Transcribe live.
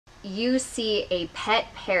you see a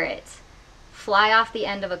pet parrot fly off the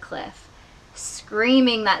end of a cliff,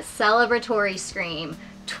 screaming that celebratory scream,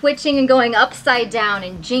 twitching and going upside down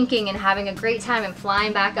and jinking and having a great time and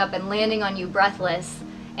flying back up and landing on you breathless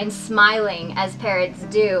and smiling as parrots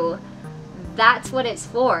do, that's what it's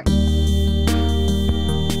for.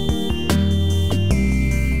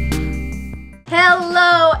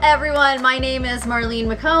 Hello everyone, my name is Marlene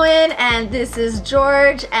McCohen and this is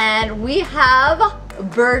George, and we have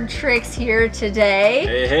bird tricks here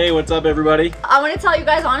today. Hey, what's up everybody? I want to tell you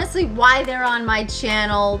guys honestly why they're on my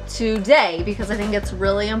channel today, because I think it's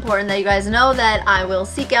really important that you guys know that I will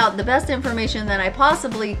seek out the best information that I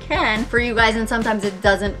possibly can for you guys, and sometimes it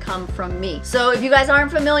doesn't come from me. So if you guys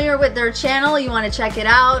aren't familiar with their channel, you want to check it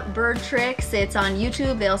out, Bird Tricks. It's on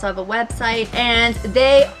YouTube. They also have a website, and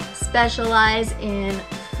they specialize in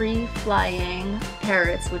free flying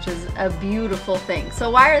parrots, which is a beautiful thing. So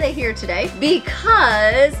why are they here today?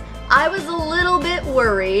 Because I was a little bit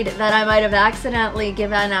worried that I might have accidentally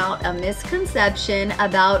given out a misconception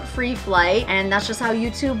about free flight, and that's just how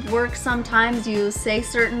YouTube works. Sometimes you say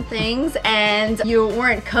certain things and you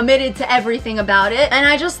weren't committed to everything about it, and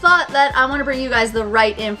I just thought that I want to bring you guys the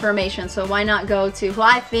right information, so why not go to who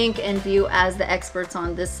I think and view as the experts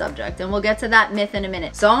on this subject, and we'll get to that myth in a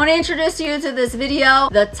minute. So I want to introduce you to this video,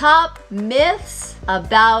 the top myths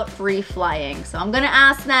about free flying. So I'm gonna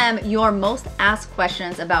ask them your most asked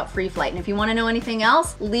questions about free flight, and if you want to know anything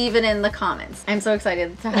else, leave it in the comments. I'm so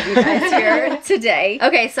excited to have you guys here today.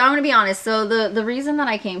 Okay, so I'm gonna be honest. So the reason that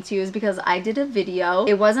I came to you is because I did a video.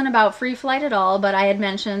 It wasn't about free flight at all, but I had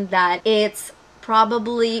mentioned that it's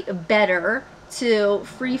probably better to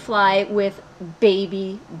free fly with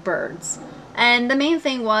baby birds. And the main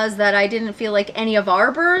thing was that I didn't feel like any of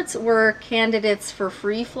our birds were candidates for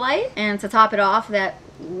free flight. And to top it off, that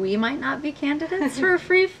we might not be candidates for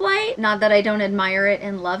free flight. Not that I don't admire it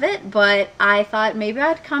and love it, but I thought maybe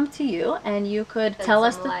I'd come to you and you could tell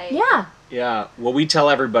us Yeah, well, we tell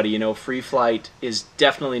everybody, you know, free flight is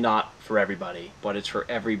definitely not for everybody, but it's for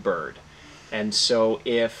every bird. And so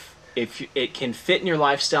if it can fit in your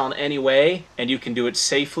lifestyle in any way and you can do it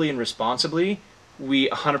safely and responsibly, we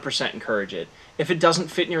 100% encourage it. If it doesn't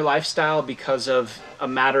fit in your lifestyle because of a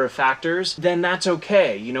matter of factors, then that's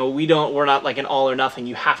okay. You know, we're not like an all or nothing.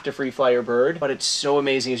 You have to free fly your bird, but it's so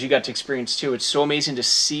amazing, as you got to experience too, it's so amazing to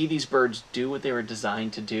see these birds do what they were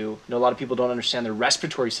designed to do. You know, a lot of people don't understand their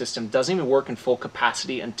respiratory system doesn't even work in full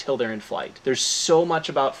capacity until they're in flight. There's so much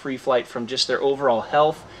about free flight, from just their overall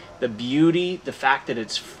health, the beauty, the fact that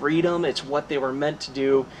it's freedom, it's what they were meant to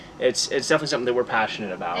do. It's definitely something that we're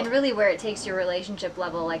passionate about. And really where it takes your relationship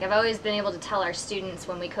level. Like, I've always been able to tell our students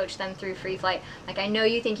when we coach them through free flight, like, I know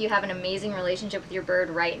you think you have an amazing relationship with your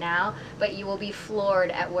bird right now, but you will be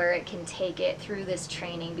floored at where it can take it through this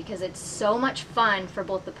training, because it's so much fun for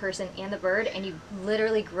both the person and the bird, and you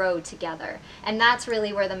literally grow together. And that's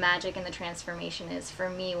really where the magic and the transformation is for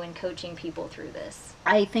me when coaching people through this.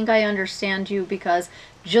 I think I understand you, because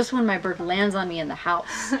just when my bird lands on me in the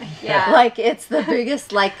house, yeah, like, it's the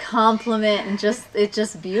biggest like compliment, and it's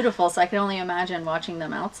just beautiful. So I can only imagine watching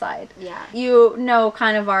them outside. Yeah, you know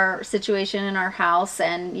kind of our situation in our house,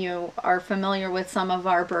 and you are familiar with some of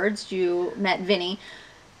our birds. You met Vinny.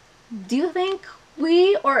 Do you think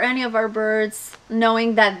we or any of our birds,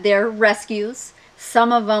 knowing that they're rescues,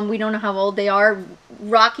 some of them, we don't know how old they are.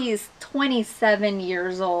 Rocky is 27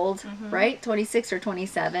 years old, right? 26 or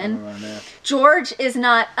 27. George is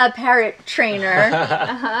not a parrot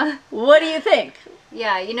trainer. What do you think?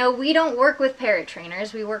 Yeah, you know, we don't work with parrot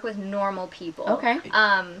trainers. We work with normal people. Okay.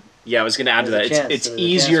 Yeah, I was going to add to that. It's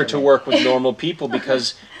easier to work with normal people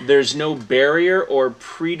because there's no barrier or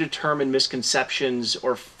predetermined misconceptions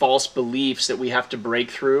or false beliefs that we have to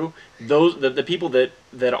break through. The people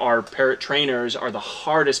that are parrot trainers are the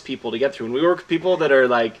hardest people to get through. And we work with people that are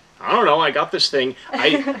like, I don't know, I got this thing.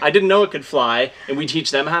 I didn't know it could fly, and we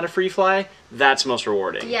teach them how to free fly. That's most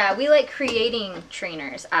rewarding. Yeah, we like creating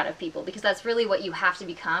trainers out of people, because that's really what you have to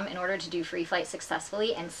become in order to do free flight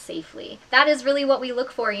successfully and safely. That is really what we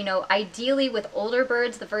look for. You know, ideally with older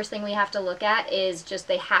birds, the first thing we have to look at is just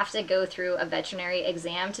they have to go through a veterinary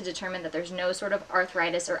exam to determine that there's no sort of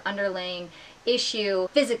arthritis or underlying issue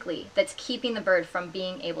physically that's keeping the bird from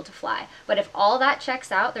being able to fly. But if all that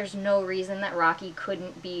checks out, there's no reason that Rocky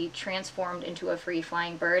couldn't be transformed into a free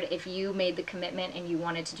flying bird if you made the commitment and you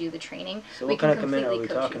wanted to do the training. So what kind of commitment are we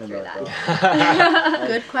talking about?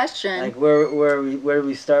 Good question. Like where do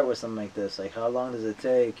we start with something like this? Like how long does it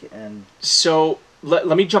take? And so let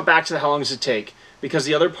me jump back to the how long does it take? Because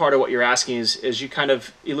the other part of what you're asking is you kind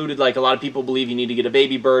of alluded, like a lot of people believe you need to get a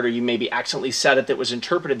baby bird, or you maybe accidentally said it that was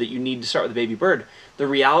interpreted that you need to start with a baby bird. The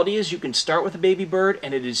reality is you can start with a baby bird,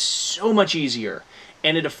 and it is so much easier.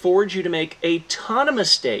 And it affords you to make a ton of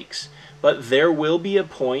mistakes. But there will be a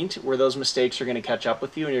point where those mistakes are going to catch up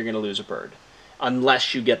with you and you're going to lose a bird.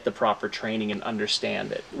 Unless you get the proper training and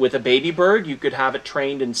understand it. With a baby bird, you could have it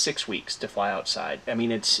trained in 6 weeks to fly outside. I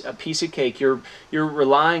mean, it's a piece of cake. You're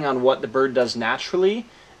relying on what the bird does naturally,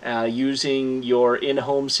 using your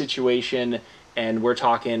in-home situation, and we're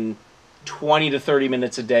talking 20 to 30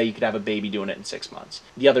 minutes a day. You could have a baby doing it in 6 months.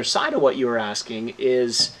 The other side of what you were asking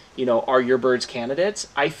is, you know, are your birds candidates?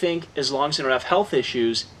 I think as long as they don't have health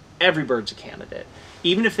issues, every bird's a candidate.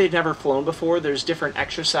 Even if they've never flown before, there's different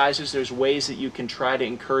exercises, there's ways that you can try to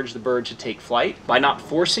encourage the bird to take flight by not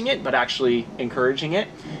forcing it, but actually encouraging it.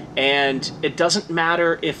 And it doesn't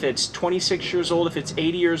matter if it's 26 years old, if it's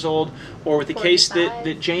 80 years old, or with the 45. Case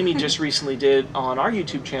that Jamie just recently did on our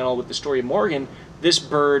YouTube channel with the story of Morgan, this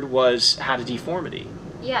bird had a deformity.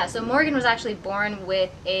 Yeah, so Morgan was actually born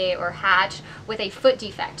with hatched with a foot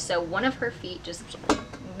defect. So one of her feet just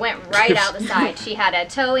went right out the side. She had a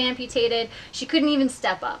toe amputated. She couldn't even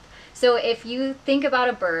step up. So if you think about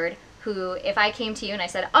a bird who, if I came to you and I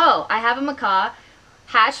said, oh, I have a macaw,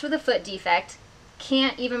 hatched with a foot defect,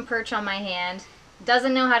 can't even perch on my hand,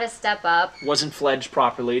 doesn't know how to step up. Wasn't fledged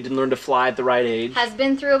properly, didn't learn to fly at the right age. Has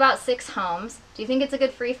been through about 6 homes. Do you think it's a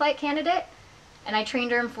good free flight candidate? And I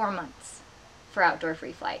trained her in 4 months for outdoor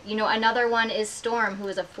free flight. You know, another one is Storm, who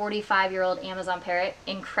is a 45-year-old Amazon parrot,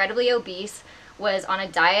 incredibly obese, was on a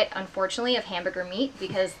diet, unfortunately, of hamburger meat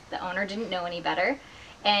because the owner didn't know any better.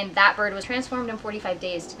 And that bird was transformed in 45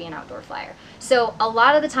 days to be an outdoor flyer. So a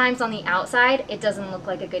lot of the times on the outside, it doesn't look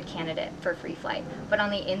like a good candidate for free flight. But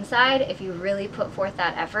on the inside, if you really put forth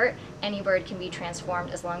that effort, any bird can be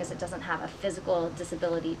transformed as long as it doesn't have a physical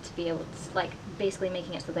disability to be able to, like, basically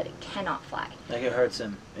making it so that it cannot fly. Like it hurts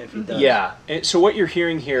him if he does. Yeah. So what you're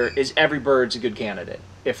hearing here is every bird's a good candidate.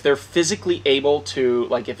 If they're physically able to,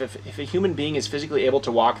 like if a human being is physically able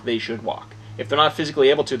to walk, they should walk. If they're not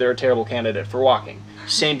physically able to, they're a terrible candidate for walking.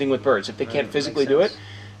 Same thing with birds. If they can't physically do it.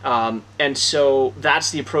 And so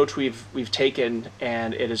that's the approach we've taken,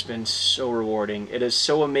 and it has been so rewarding. It is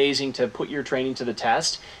so amazing to put your training to the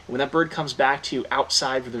test. When that bird comes back to you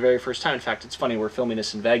outside for the very first time, in fact, it's funny, we're filming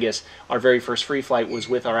this in Vegas. Our very first free flight was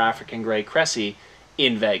with our African gray Crested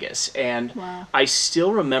in Vegas, and wow. I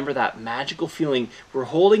still remember that magical feeling. We're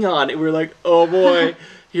holding on, and we're like, oh boy,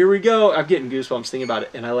 here we go. I'm getting goosebumps thinking about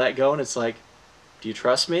it, and I let go, and it's like, do you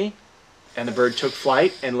trust me? And the bird took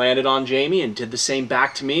flight and landed on Jamie and did the same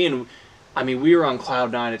back to me, and I mean, we were on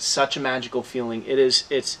cloud 9. It's such a magical feeling.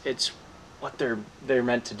 It's what they're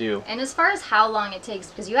meant to do. And as far as how long it takes,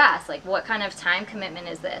 because you asked, like, what kind of time commitment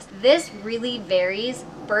is this? This really varies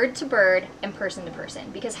bird to bird and person to person,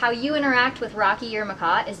 because how you interact with Rocky, your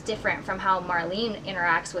macaw, is different from how Marlene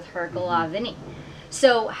interacts with her Galah, Vinny.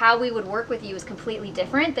 So how we would work with you is completely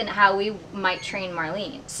different than how we might train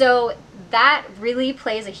Marlene. So that really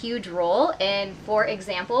plays a huge role. And for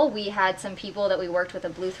example, we had some people that we worked with a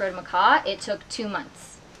blue-throated macaw. It took 2 months.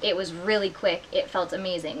 It was really quick. It felt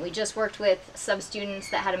amazing. We just worked with some students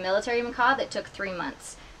that had a military macaw that took 3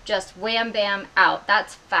 months. Just wham, bam, out.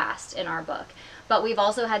 That's fast in our book. But we've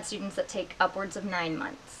also had students that take upwards of 9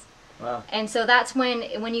 months. Wow. And so that's when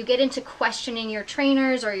you get into questioning your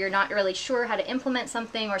trainers, or you're not really sure how to implement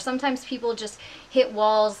something, or sometimes people just hit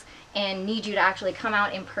walls and need you to actually come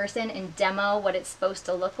out in person and demo what it's supposed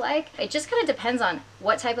to look like. It just kind of depends on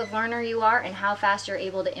what type of learner you are and how fast you're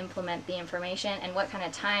able to implement the information and what kind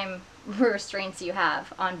of time restraints you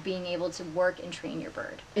have on being able to work and train your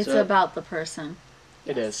bird. It's about the person.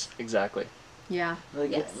 It is, exactly. Yeah.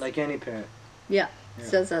 Like any parent. Yeah.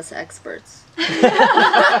 Says us experts.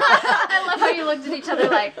 I love how you looked at each other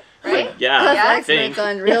like, right? Yeah, experts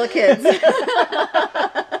on real kids.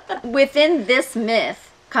 Within this myth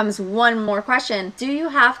comes one more question. Do you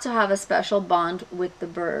have to have a special bond with the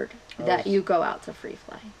bird that you go out to free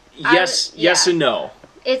fly? Yes, yes and no.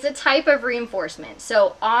 It's a type of reinforcement.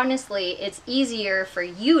 So honestly, it's easier for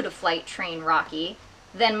you to flight train Rocky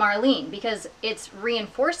than Marlene, because it's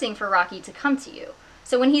reinforcing for Rocky to come to you.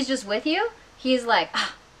 So when he's just with you, he's like,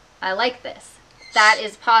 ah, I like this. That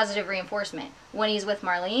is positive reinforcement. When he's with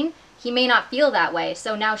Marlene, he may not feel that way.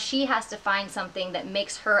 So now she has to find something that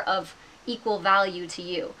makes her of equal value to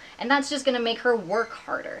you. And that's just going to make her work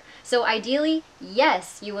harder. So ideally,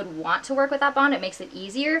 yes, you would want to work with that bond. It makes it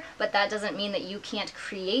easier, but that doesn't mean that you can't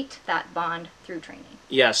create that bond through training.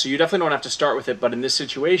 Yeah, so you definitely don't have to start with it, but in this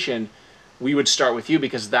situation, we would start with you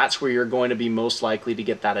because that's where you're going to be most likely to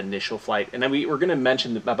get that initial flight. And then we're going to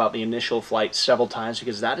mention about the initial flight several times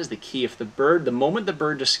because that is the key. If the moment the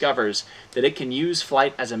bird discovers that it can use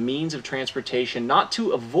flight as a means of transportation, not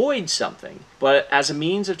to avoid something, but as a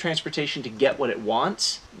means of transportation to get what it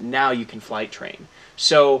wants, now you can flight train.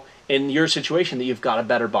 So in your situation that you've got a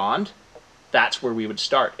better bond, that's where we would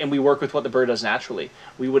start. And we work with what the bird does naturally.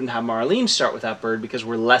 We wouldn't have Marlene start with that bird because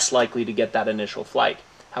we're less likely to get that initial flight.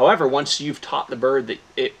 However, once you've taught the bird that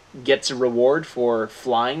it gets a reward for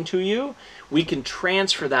flying to you, we can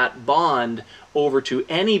transfer that bond over to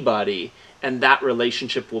anybody and that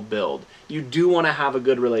relationship will build. You do want to have a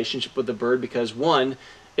good relationship with the bird because, one,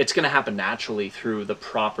 it's going to happen naturally through the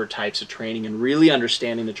proper types of training and really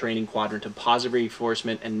understanding the training quadrant of positive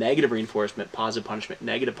reinforcement and negative reinforcement, positive punishment,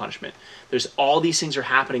 negative punishment. There's all these things are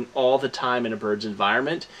happening all the time in a bird's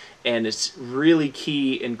environment, and it's really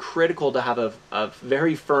key and critical to have a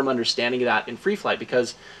very firm understanding of that in free flight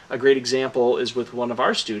because a great example is with one of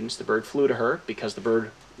our students. The bird flew to her because the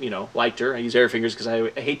bird, you know, liked her. I use air fingers because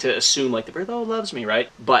I hate to assume like the bird, oh, loves me, right?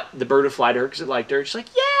 But the bird would fly to her because it liked her. She's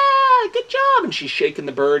like, yeah, good job. And she's shaking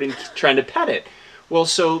the bird and trying to pet it. Well,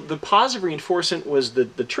 so the positive reinforcement was the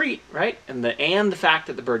treat, right? And the fact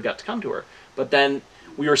that the bird got to come to her. But then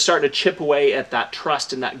we were starting to chip away at that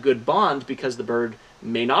trust and that good bond because the bird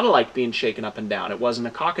may not have liked being shaken up and down. It wasn't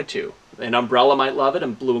a cockatoo. An umbrella might love it,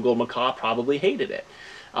 and blue and gold macaw probably hated it.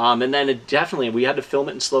 And then we had to film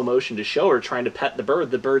it in slow motion to show her trying to pet the bird.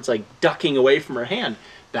 The bird's like ducking away from her hand.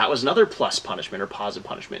 That was another plus punishment or positive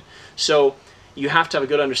punishment. So you have to have a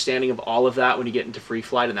good understanding of all of that when you get into free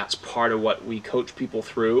flight, and that's part of what we coach people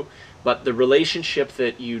through. But the relationship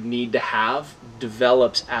that you need to have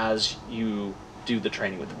develops as you do the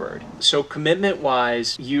training with the bird. So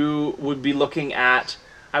commitment-wise, you would be looking at,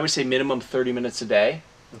 I would say, minimum 30 minutes a day.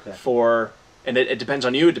 Okay. And it depends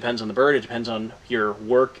on you, it depends on the bird, it depends on your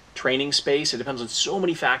work training space, it depends on so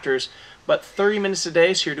many factors. But 30 minutes a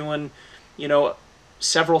day, so you're doing, you know,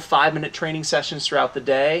 several 5-minute training sessions throughout the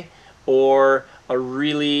day, or a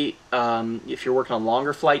really, if you're working on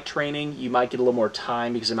longer flight training, you might get a little more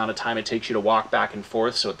time because of the amount of time it takes you to walk back and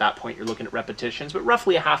forth. So at that point, you're looking at repetitions, but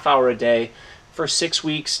roughly a half hour a day for 6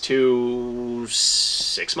 weeks to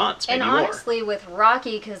 6 months, maybe and more. honestly, with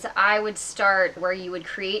Rocky, because I would start where you would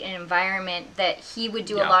create an environment that he would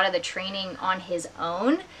do a lot of the training on his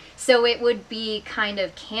own. So it would be kind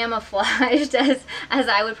of camouflaged, as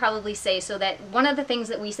I would probably say, so that one of the things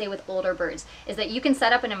that we say with older birds is that you can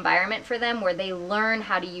set up an environment for them where they learn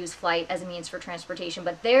how to use flight as a means for transportation,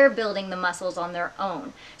 but they're building the muscles on their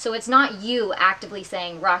own. So it's not you actively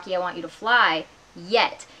saying, Rocky, I want you to fly,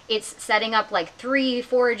 yet. It's setting up like 3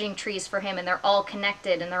 foraging trees for him, and they're all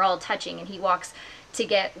connected and they're all touching, and he walks to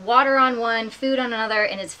get water on one, food on another,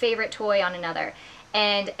 and his favorite toy on another.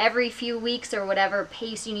 And every few weeks or whatever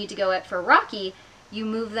pace you need to go at for Rocky, you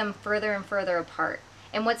move them further and further apart.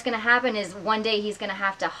 And what's going to happen is one day he's going to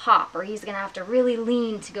have to hop, or he's going to have to really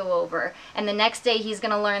lean to go over. And the next day he's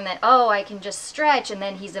going to learn that, oh, I can just stretch, and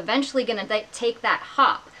then he's eventually going to take that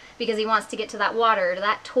hop because he wants to get to that water or to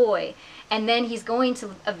that toy. And then he's going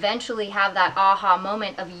to eventually have that aha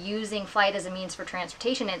moment of using flight as a means for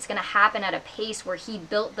transportation. And it's going to happen at a pace where he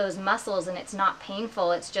built those muscles and it's not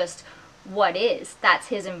painful. It's just what is. That's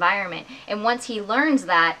his environment. And once he learns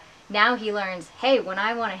that, now he learns, hey, when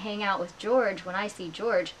I want to hang out with George, when I see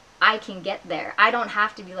George, I can get there. I don't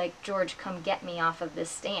have to be like, George, come get me off of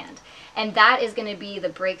this stand. And that is going to be the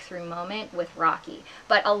breakthrough moment with Rocky.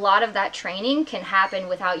 But a lot of that training can happen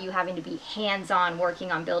without you having to be hands-on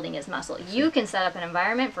working on building his muscle. You can set up an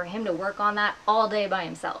environment for him to work on that all day by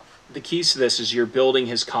himself. The keys to this is you're building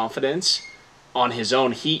his confidence on his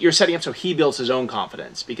own. You're setting up so he builds his own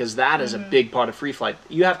confidence, because that is a big part of free flight.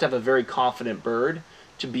 You have to have a very confident bird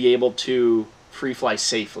to be able to free fly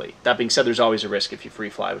safely. That being said, there's always a risk if you free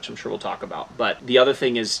fly, which I'm sure we'll talk about. But the other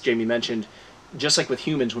thing is, Jamie mentioned, just like with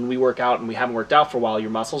humans, when we work out and we haven't worked out for a while, your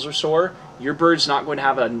muscles are sore. Your bird's not going to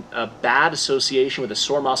have a bad association with the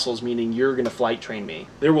sore muscles, meaning you're going to flight train me.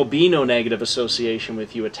 There will be no negative association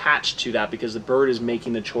with you attached to that, because the bird is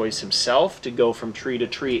making the choice himself to go from tree to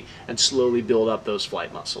tree and slowly build up those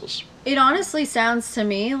flight muscles. It honestly sounds to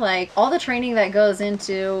me like all the training that goes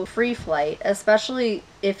into free flight, especially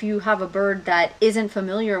if you have a bird that isn't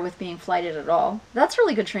familiar with being flighted at all, that's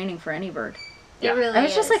really good training for any bird. Yeah. It really and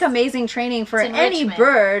it's just like amazing training for any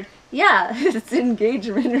bird. Yeah, it's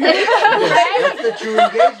engagement, right? That's the true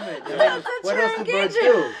engagement. What else do birds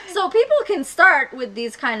do? So people can start with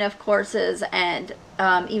these kind of courses, and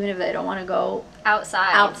even if they don't want to go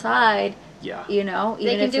outside, yeah, you know,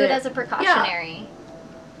 they can do it as a precautionary.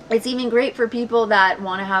 It's even great for people that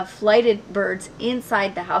want to have flighted birds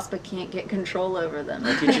inside the house but can't get control over them.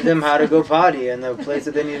 It teaches them how to go potty and the place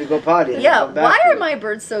that they need to go potty. And Yeah, come back why to are it. my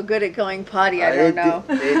birds so good at going potty? I don't know.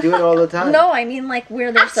 They do it all the time. No, I mean like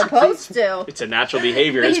where they're supposed to. It's a natural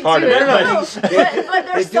behavior. It's They part of do. it. No, But but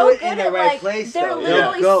they're They so do it good in the at right like place, they're though. They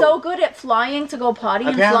literally don't go. so good at flying to go potty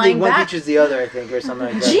and Apparently flying one back. teaches the other, I think, or something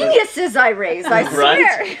like that. Geniuses I raise, I Right?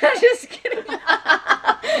 swear. I'm just kidding.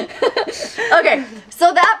 Okay,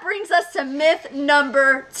 so that brings us to myth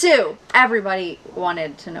number 2. Everybody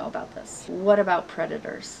wanted to know about this. What about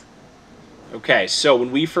predators? Okay, so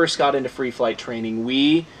when we first got into free flight training,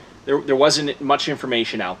 there wasn't much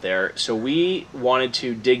information out there, so we wanted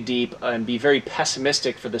to dig deep and be very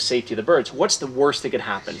pessimistic for the safety of the birds. What's the worst that could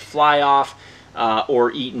happen? Fly off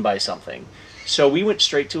or eaten by something. So we went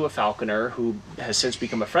straight to a falconer who has since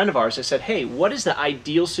become a friend of ours. I said, hey, what is the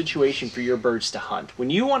ideal situation for your birds to hunt?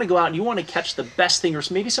 When you want to go out and you want to catch the best thing or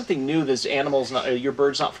maybe something new that your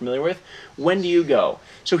bird's not familiar with, when do you go?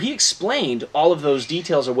 So he explained all of those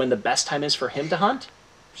details of when the best time is for him to hunt,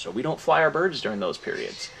 so we don't fly our birds during those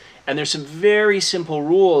periods. And there's some very simple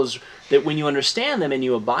rules that when you understand them and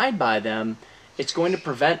you abide by them, it's going to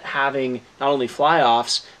prevent having not only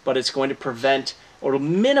fly-offs, but it's going to prevent or it'll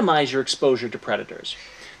minimize your exposure to predators.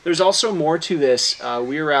 There's also more to this.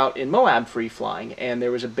 We were out in Moab free flying, and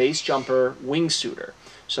there was a base jumper wingsuiter.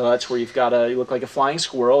 So that's where you look like a flying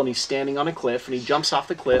squirrel, and he's standing on a cliff, and he jumps off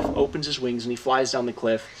the cliff, opens his wings, and he flies down the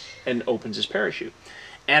cliff and opens his parachute.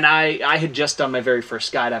 And I had just done my very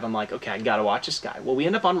first skydive. I'm like, okay, I gotta watch this guy. Well, we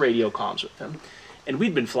end up on radio comms with him, and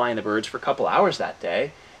we'd been flying the birds for a couple hours that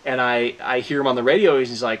day, and I hear him on the radio, and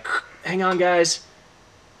he's like, hang on, guys.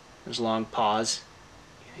 There's a long pause.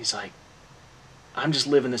 He's like, I'm just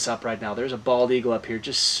living this up right now. There's a bald eagle up here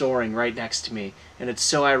just soaring right next to me. And it's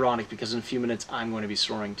so ironic because in a few minutes I'm going to be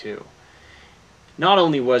soaring too. Not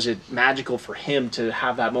only was it magical for him to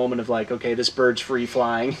have that moment of like, okay, this bird's free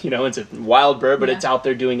flying, you know, it's a wild bird, but it's out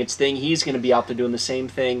there doing its thing. He's going to be out there doing the same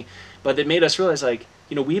thing. But it made us realize, like,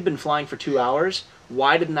 you know, we've been flying for 2 hours.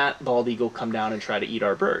 Why didn't that bald eagle come down and try to eat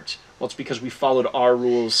our birds? Well, it's because we followed our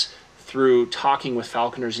rules through talking with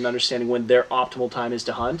falconers and understanding when their optimal time is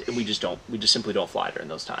to hunt, and we just simply don't fly during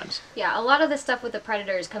those times. Yeah, a lot of the stuff with the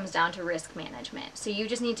predators comes down to risk management. So you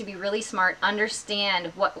just need to be really smart, understand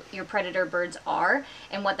what your predator birds are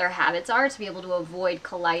and what their habits are to be able to avoid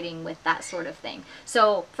colliding with that sort of thing.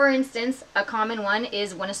 So, for instance, a common one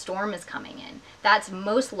is when a storm is coming in. That's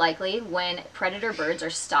most likely when predator birds are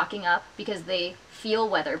stocking up because they feel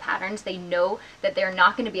weather patterns. They know that they're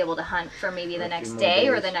not going to be able to hunt for maybe the next day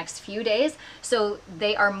or the next few days. So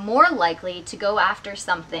they are more likely to go after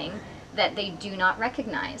something that they do not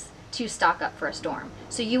recognize to stock up for a storm.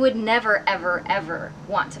 So you would never, ever, ever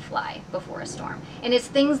want to fly before a storm. And it's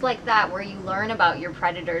things like that where you learn about your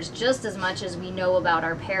predators just as much as we know about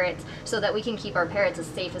our parrots so that we can keep our parrots as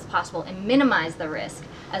safe as possible and minimize the risk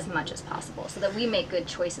as much as possible so that we make good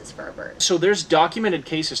choices for our birds. So there's documented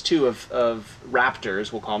cases too of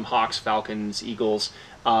raptors, we'll call them hawks, falcons, eagles,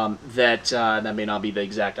 that may not be the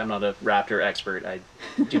exact, I'm not a raptor expert, I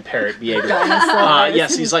do parrot behavior.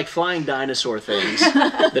 Yes, these like flying dinosaur things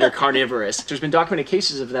that are carnivorous. There's been documented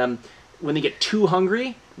cases of them, when they get too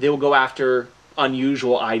hungry, they will go after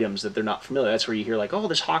unusual items that they're not familiar. That's where you hear like, oh,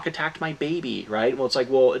 this hawk attacked my baby, right? Well, it's like,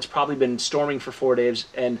 well, it's probably been storming for 4 days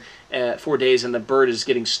and the bird is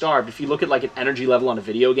getting starved. If you look at like an energy level on a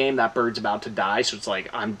video game, that bird's about to die, so it's like,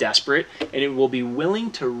 I'm desperate, and it will be willing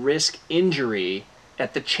to risk injury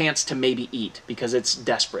at the chance to maybe eat because it's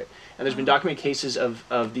desperate. And there's been documented cases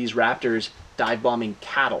of these raptors dive bombing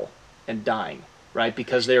cattle and dying, right?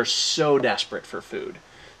 Because they are so desperate for food.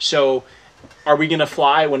 So are we going to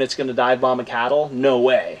fly when it's going to dive bomb a cattle? No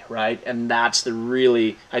way, right? And that's the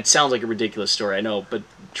really, it sounds like a ridiculous story, I know, but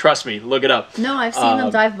trust me, look it up. No, I've seen them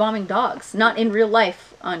dive bombing dogs, not in real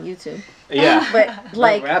life on YouTube. Yeah. But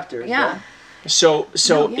like raptors, yeah. So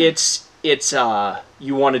it's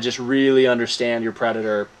you want to just really understand your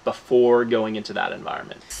predator before going into that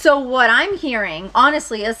environment. So what I'm hearing,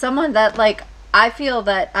 honestly, as someone that like, I feel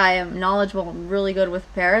that I am knowledgeable and really good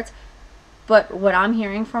with parrots, but what I'm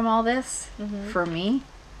hearing from all this, for me,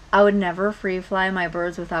 I would never free fly my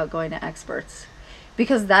birds without going to experts.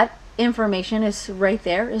 Because that information is right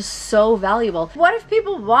there, is so valuable. What if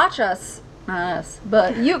people watch us, not us,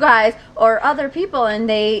 but you guys or other people, and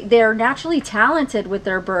they're naturally talented with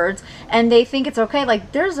their birds and they think it's okay?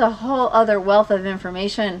 Like, there's a whole other wealth of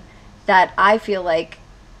information that I feel like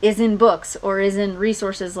is in books or is in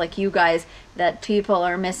resources like you guys that people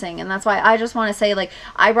are missing. And that's why I just want to say, like,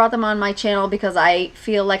 I brought them on my channel because I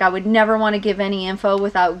feel like I would never want to give any info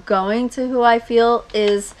without going to who I feel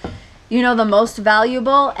is you know, the most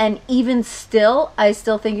valuable. And even still, I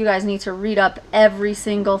still think you guys need to read up every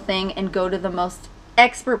single thing and go to the most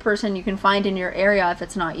expert person you can find in your area if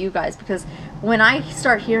it's not you guys, because when I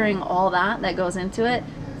start hearing all that goes into it,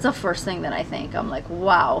 it's the first thing that I think. I'm like,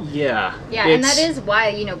 wow. Yeah. Yeah, and that is why,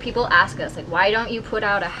 you know, people ask us, like, why don't you put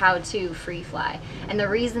out a how-to free fly? And the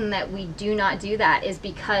reason that we do not do that is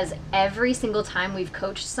because every single time we've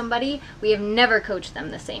coached somebody, we have never coached them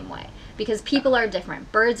the same way. Because people are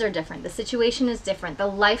different, birds are different, the situation is different, the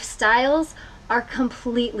lifestyles are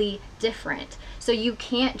completely different. So you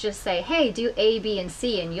can't just say, hey, do A, B, and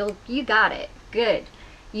C, and you got it. Good.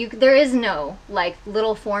 There is no like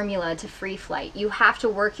little formula to free flight. You have to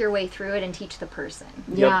work your way through it and teach the person.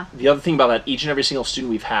 Yeah. The other thing about that, each and every single student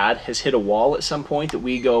we've had has hit a wall at some point that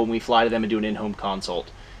we go and we fly to them and do an in-home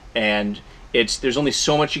consult. And there's only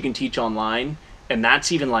so much you can teach online, and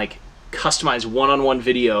that's even like customized one-on-one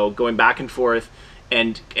video going back and forth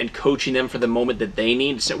and coaching them for the moment that they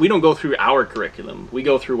need. So we don't go through our curriculum, we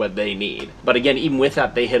go through what they need. But again, even with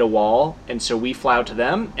that, they hit a wall, and so we fly out to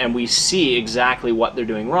them and we see exactly what they're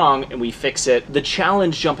doing wrong and we fix it. The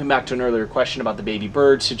challenge, jumping back to an earlier question about the baby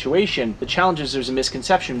bird situation, the challenge is there's a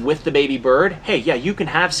misconception with the baby bird. Hey, yeah, you can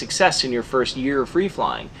have success in your first year of free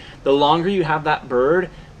flying. The longer you have that bird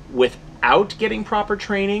without getting proper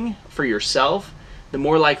training for yourself, the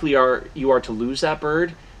more likely you are to lose that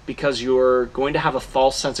bird, because you're going to have a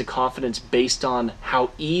false sense of confidence based on how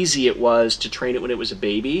easy it was to train it when it was a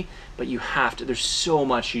baby. But you have to, there's so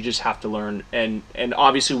much you just have to learn. And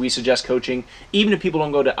obviously we suggest coaching, even if people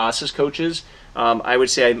don't go to us as coaches. I would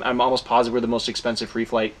say I'm almost positive we're the most expensive free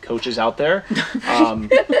flight coaches out there.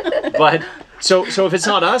 But so if it's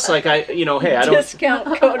not us, like hey, I don't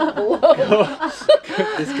Discount code below.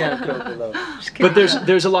 Discount code below. But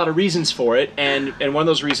there's a lot of reasons for it, and one of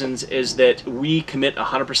those reasons is that we commit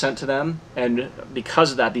 100% to them, and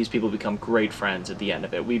because of that, these people become great friends at the end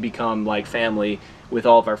of it. We become like family with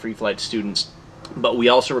all of our free flight students. But we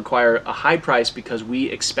also require a high price because we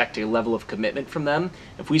expect a level of commitment from them.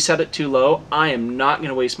 If we set it too low, I am not going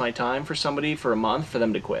to waste my time for somebody for a month for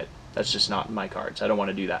them to quit. That's just not in my cards. I don't want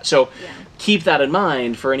to do that. So keep that in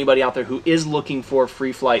mind for anybody out there who is looking for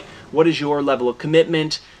free flight. What is your level of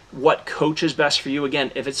commitment? What coach is best for you?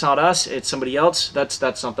 Again, if it's not us, it's somebody else. That's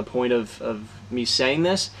not the point of me saying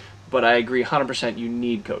this, but I agree 100% you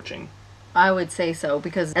need coaching. I would say so,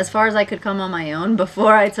 because as far as I could come on my own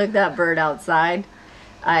before I took that bird outside,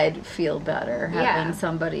 I'd feel better having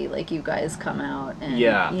somebody like you guys come out and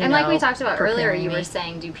and like we talked about earlier, you me. were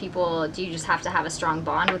saying, do you just have to have a strong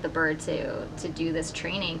bond with the bird to do this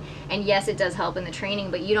training? And yes, it does help in the training,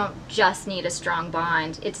 but you don't just need a strong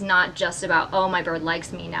bond. It's not just about, oh, my bird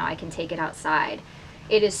likes me, now I can take it outside.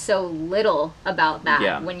 It is so little about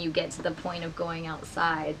that when you get to the point of going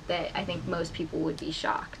outside that I think most people would be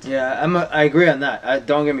shocked. Yeah, I agree on that.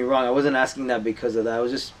 Don't get me wrong. I wasn't asking that because of that. I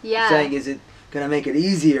was just saying, is it going to make it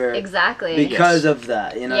easier because of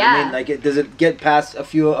that? You know what I mean? Like, does it get past a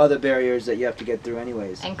few other barriers that you have to get through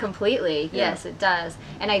anyways? And completely, yes, it does.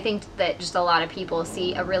 And I think that just a lot of people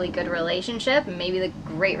see a really good relationship, maybe the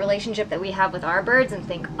great relationship that we have with our birds, and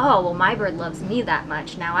think, oh, well, my bird loves me that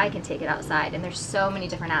much, now I can take it outside. And there's so many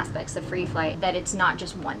different aspects of free flight that it's not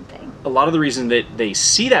just one thing. A lot of the reason that they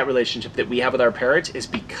see that relationship that we have with our parrots is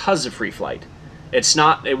because of free flight. It's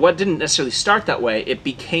not, what didn't necessarily start that way, it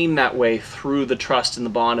became that way through the trust and the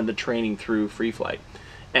bond and the training through free flight.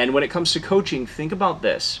 And when it comes to coaching, think about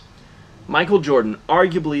this. Michael Jordan,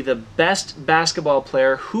 arguably the best basketball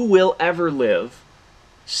player who will ever live,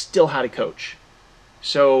 still had a coach.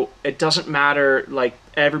 So it doesn't matter, like,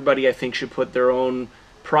 everybody I think should put their own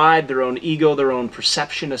pride, their own ego, their own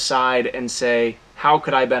perception aside and say, how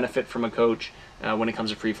could I benefit from a coach when it comes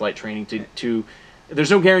to free flight training?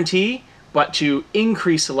 There's no guarantee, but to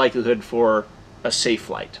increase the likelihood for a safe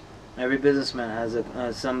flight. Every businessman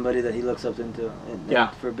has somebody that he looks up into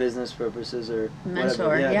for business purposes or mentor.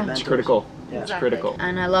 Whatever. It's critical. Yeah. It's critical.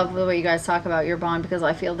 And I love the way you guys talk about your bond, because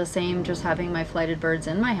I feel the same just having my flighted birds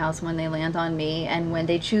in my house when they land on me and when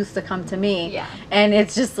they choose to come to me. Yeah. And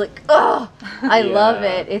it's just like, oh, I love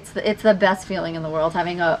it. It's the best feeling in the world,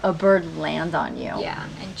 having a bird land on you. Yeah,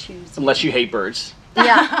 and choose. Unless you hate birds.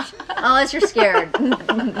 Yeah, unless you're scared.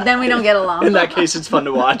 Then we don't get along. In that case, it's fun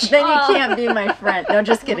to watch. Then you can't be my friend. No,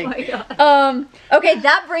 just kidding. Oh my God. Okay,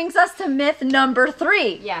 that brings us to myth number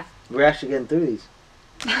 3. Yeah. We're actually getting through these.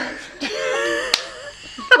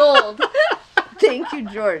 Gold. Thank you,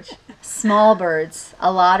 George. Small birds.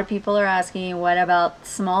 A lot of people are asking, what about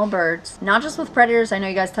small birds? Not just with predators. I know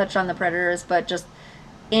you guys touched on the predators, but just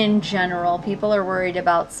in general, people are worried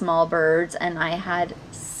about small birds, and I had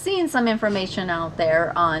seen some information out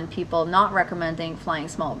there on people not recommending flying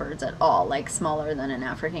small birds at all, like smaller than an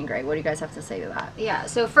African gray. What do you guys have to say to that? Yeah,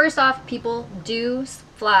 so first off, people do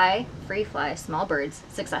fly, free fly small birds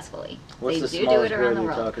successfully. What's they the do it around the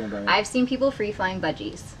world. Talking about? I've seen people free flying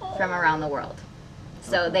budgies from around the world.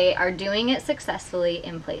 So they are doing it successfully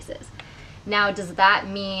in places. Now, does that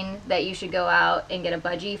mean that you should go out and get a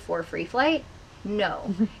budgie for free flight?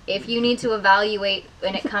 No. If you need to evaluate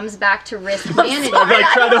when it comes back to risk management. I'm like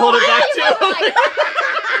trying to hold it back too.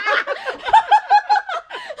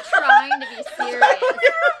 Trying to be serious.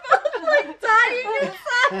 Like dying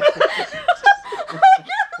inside.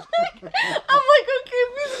 I'm like, okay,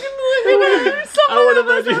 he's gonna let me know. Someone of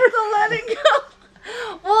us has to let it go.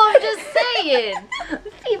 Well, I'm just saying.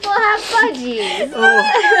 People have budgies. Oh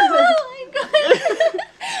my god.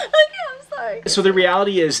 Okay, I'm sorry. So the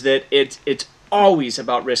reality is that it's always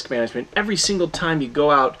about risk management. Every single time you go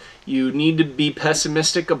out, you need to be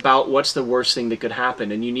pessimistic about what's the worst thing that could happen,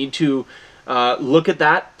 and you need to look at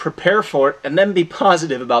that, prepare for it, and then be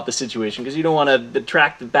positive about the situation, because you don't want to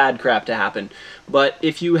attract the bad crap to happen. But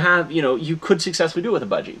if you have, you could successfully do it with a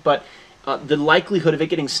budgie, but the likelihood of it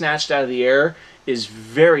getting snatched out of the air is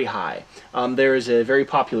very high. There is a very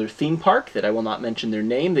popular theme park that I will not mention their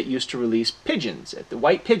name that used to release pigeons, the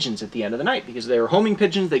white pigeons at the end of the night, because they were homing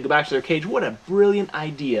pigeons. They go back to their cage. What a brilliant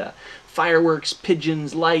idea. Fireworks,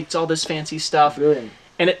 pigeons, lights, all this fancy stuff. Brilliant.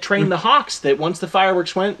 And it trained the hawks that once the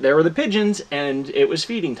fireworks went, there were the pigeons, and it was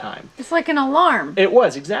feeding time. It's like an alarm. It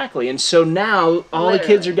was, exactly. And so now all the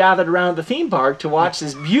kids are gathered around the theme park to watch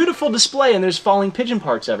this beautiful display, and there's falling pigeon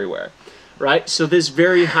parts everywhere. Right? So this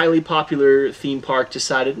very highly popular theme park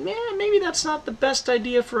decided, man, maybe that's not the best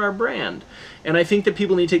idea for our brand. And I think that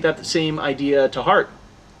people need to take that same idea to heart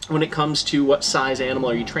when it comes to what size animal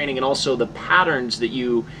are you training, and also the patterns that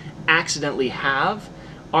you accidentally have.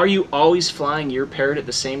 Are you always flying your parrot at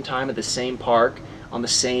the same time at the same park on the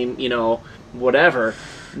same, whatever?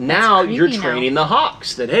 Now you're training the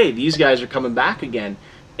hawks that, hey, these guys are coming back again.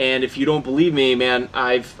 And if you don't believe me, man,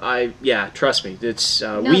 yeah, trust me. It's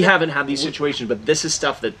we haven't had these situations, but this is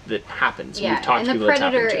stuff that happens. Yeah, We've talked and to the people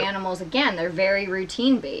predator animals, again, they're very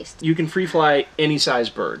routine based. You can free fly any size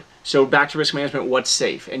bird. So back to risk management, what's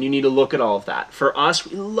safe? And you need to look at all of that. For us,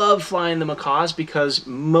 we love flying the macaws because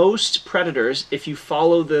most predators, if you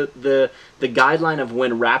follow the guideline of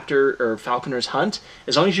when raptor or falconers hunt,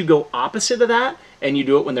 as long as you go opposite of that and you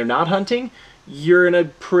do it when they're not hunting, you're in a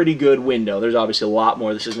pretty good window. There's obviously a lot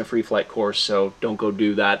more. This isn't a free flight course, so don't go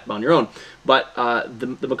do that on your own. But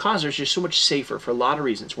the macaws are just so much safer for a lot of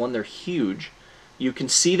reasons. One, they're huge. You can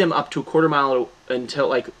see them up to a quarter mile until,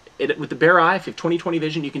 with the bare eye, if you have 20/20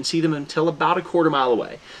 vision, you can see them until about a quarter mile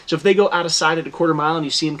away. So if they go out of sight at a quarter mile and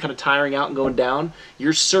you see them kind of tiring out and going down,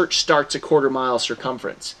 your search starts a quarter mile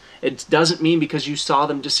circumference. It doesn't mean because you saw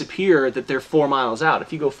them disappear that they're 4 miles out.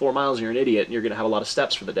 If you go 4 miles, you're an idiot and you're going to have a lot of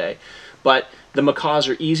steps for the day. But the macaws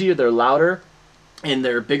are easier, they're louder, and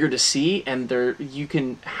they're bigger to see, and you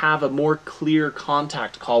can have a more clear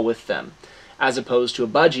contact call with them. As opposed to a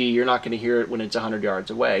budgie, you're not going to hear it when it's 100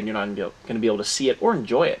 yards away, and you're not going to be able to see it or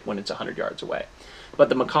enjoy it when it's 100 yards away. But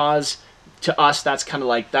the macaws, to us, that's kind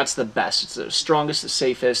of that's the best. It's the strongest, the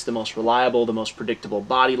safest, the most reliable, the most predictable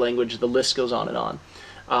body language, the list goes on and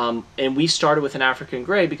on. And we started with an African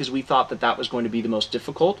Grey because we thought that was going to be the most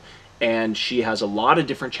difficult, and she has a lot of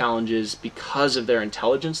different challenges because of their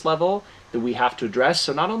intelligence level that we have to address.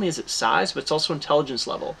 So not only is it size, but it's also intelligence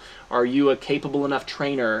level. Are you a capable enough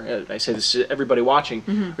trainer, I say this to everybody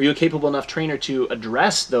watching, are you a capable enough trainer to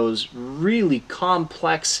address those really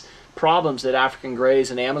complex problems that African Greys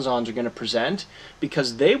and Amazons are going to present?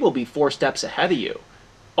 Because they will be 4 steps ahead of you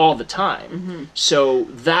all the time. So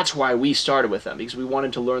that's why we started with them, because we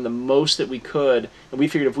wanted to learn the most that we could, and we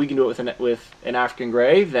figured if we can do it with an African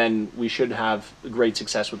Grey, then we should have great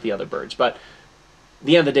success with the other birds. But at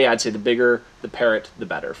the end of the day, I'd say the bigger the parrot, the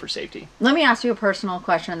better for safety. Let me ask you a personal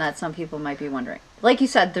question that some people might be wondering. Like you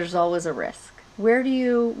said, there's always a risk. Where do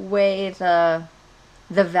you weigh the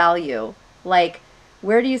value? Like,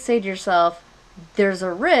 where do you say to yourself, there's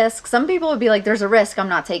a risk? Some people would be like, there's a risk, I'm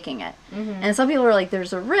not taking it. And some people are like,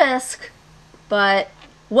 there's a risk, but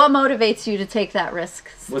what motivates you to take that risk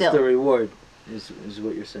still? What's the reward, is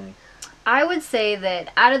what you're saying? I would say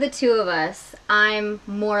that out of the two of us, I'm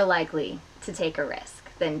more likely to take a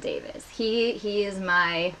risk than Dave is. He is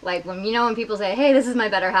my, when people say, hey, this is my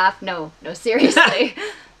better half. No, seriously.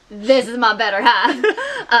 This is my better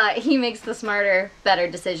half. He makes the smarter, better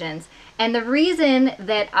decisions. And the reason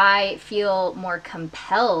that I feel more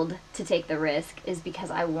compelled to take the risk is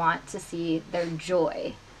because I want to see their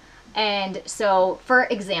joy. And so, for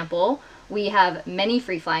example, we have many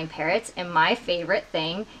free-flying parrots, and my favorite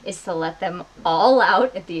thing is to let them all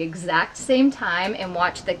out at the exact same time and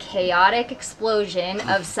watch the chaotic explosion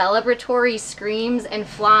of celebratory screams and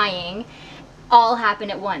flying all happen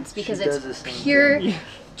at once, because it's pure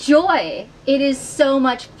joy. It is so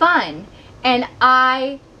much fun, and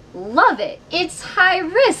I love it. It's high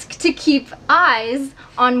risk to keep eyes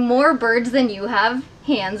on more birds than you have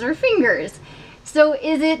hands or fingers. So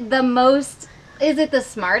is it the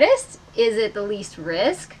smartest? Is it the least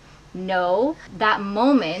risk? No. That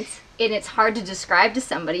moment, and it's hard to describe to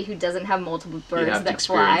somebody who doesn't have multiple birds that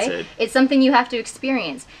fly. It's something you have to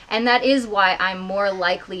experience. And that is why I'm more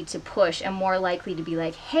likely to push and more likely to be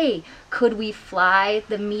like, hey, could we fly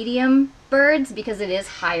the medium birds? Because it is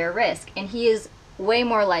higher risk. And he is way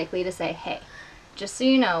more likely to say, hey, just so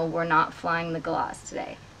you know, we're not flying the Galahs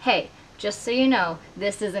today. Hey, just so you know,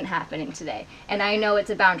 this isn't happening today. And I know it's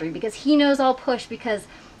a boundary because he knows I'll push, because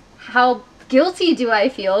how guilty do I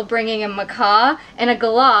feel bringing a macaw and a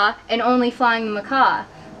galah and only flying the macaw?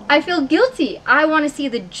 I feel guilty. I want to see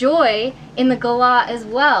the joy in the galah as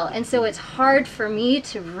well. And so it's hard for me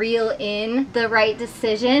to reel in the right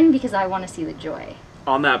decision because I want to see the joy.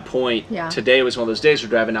 On that point, today was one of those days we're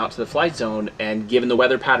driving out to the flight zone, and given the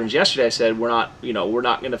weather patterns yesterday, I said we're not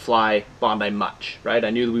going to fly Bondi much, right? I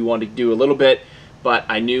knew that we wanted to do a little bit, but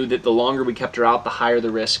I knew that the longer we kept her out, the higher the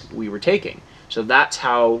risk we were taking. So that's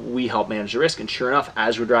how we help manage the risk. And sure enough,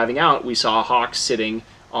 as we're driving out, we saw a hawk sitting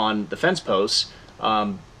on the fence posts.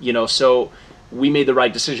 So we made the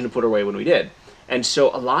right decision to put her away when we did. And so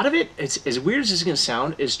a lot of it, as weird as this is going to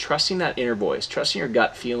sound, is trusting that inner voice, trusting your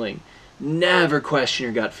gut feeling. Never question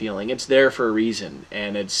your gut feeling. It's there for a reason,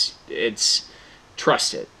 and it's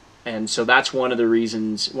trust it. And so that's one of the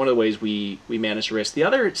reasons, one of the ways we manage the risk. The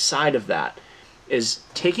other side of that is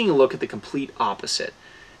taking a look at the complete opposite.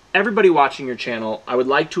 Everybody watching your channel, I would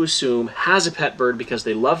like to assume, has a pet bird because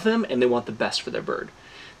they love them and they want the best for their bird.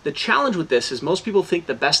 The challenge with this is most people think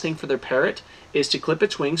the best thing for their parrot is to clip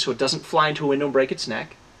its wings so it doesn't fly into a window and break its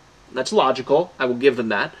neck. That's logical. I will give them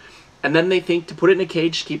that. And then they think to put it in a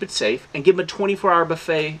cage to keep it safe and give them a 24-hour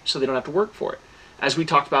buffet so they don't have to work for it. As we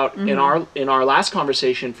talked about in our last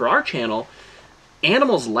conversation for our channel,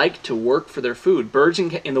 animals like to work for their food. Birds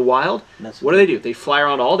in the wild, what do? They fly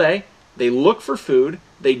around all day. They look for food.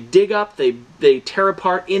 They dig up, they tear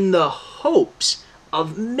apart in the hopes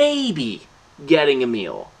of maybe getting a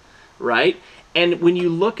meal, right? And when you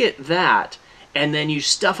look at that, and then you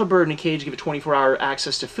stuff a bird in a cage, give it 24-hour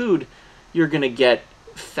access to food, you're going to get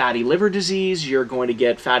fatty liver disease, you're going to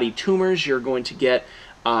get fatty tumors, you're going to get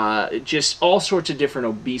just all sorts of different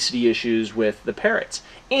obesity issues with the parrots.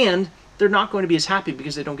 And they're not going to be as happy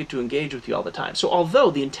because they don't get to engage with you all the time. So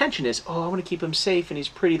although the intention is, oh, I want to keep him safe and he's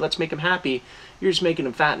pretty, let's make him happy, you're just making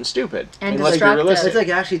him fat and stupid. And destructive. It's like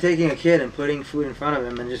actually taking a kid and putting food in front of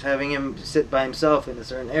him and just having him sit by himself in a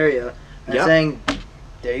certain area and saying,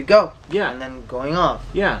 there you go. Yeah. And then going off.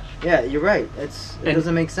 Yeah. Yeah, you're right. It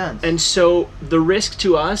doesn't make sense. And so the risk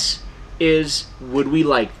to us is, would we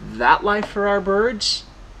like that life for our birds,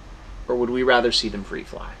 or would we rather see them free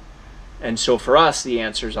fly? And so for us, the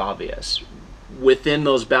answer is obvious. Within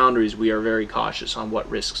those boundaries, we are very cautious on what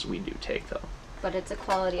risks we do take, though. But it's a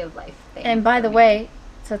quality of life thing. And by the way,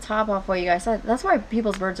 to top off what you guys said, that's why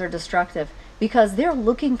people's birds are destructive, because they're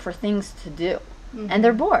looking for things to do, and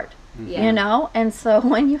they're bored. You know, and so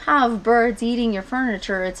when you have birds eating your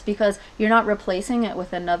furniture, it's because you're not replacing it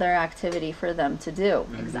with another activity for them to do.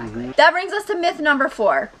 Exactly. That brings us to myth number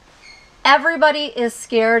 4. Everybody is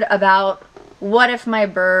scared about, what if my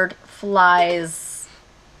bird flies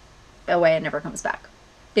away and never comes back?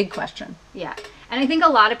 Big question. Yeah. And I think a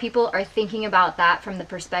lot of people are thinking about that from the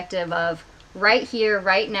perspective of right here,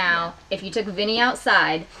 right now, if you took Vinny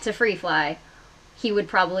outside to free fly, he would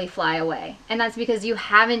probably fly away. And that's because you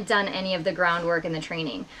haven't done any of the groundwork and the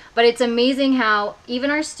training. But it's amazing how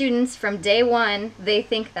even our students from day one, they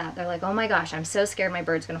think that. They're like, oh my gosh, I'm so scared my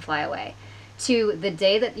bird's gonna fly away. To the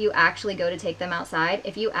day that you actually go to take them outside,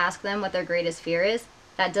 if you ask them what their greatest fear is,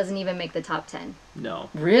 that doesn't even make the top 10.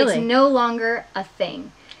 No. Really? It's no longer a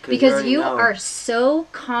thing. Because you are so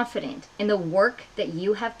confident in the work that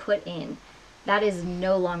you have put in, that is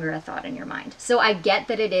no longer a thought in your mind. So I get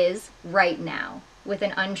that it is right now with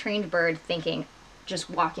an untrained bird thinking, just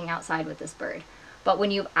walking outside with this bird. But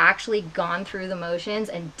when you've actually gone through the motions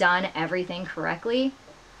and done everything correctly,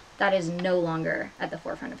 that is no longer at the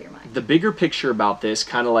forefront of your mind. The bigger picture about this,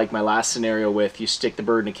 kind of like my last scenario with you stick the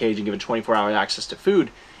bird in a cage and give it 24-hour access to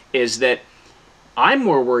food, is that I'm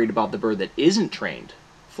more worried about the bird that isn't trained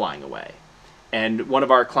flying away. And one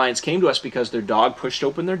of our clients came to us because their dog pushed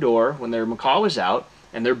open their door when their macaw was out,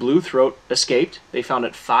 and their blue throat escaped. They found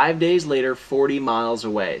it 5 days later, 40 miles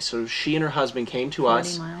away. So she and her husband came to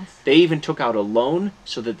us. 40 miles. They even took out a loan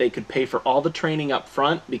so that they could pay for all the training up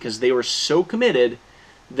front because they were so committed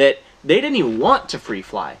that they didn't even want to free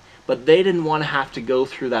fly, but they didn't want to have to go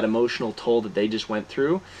through that emotional toll that they just went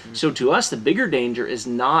through. So to us, the bigger danger is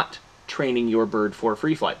not training your bird for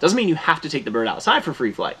free flight. Doesn't mean you have to take the bird outside for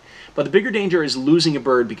free flight, but the bigger danger is losing a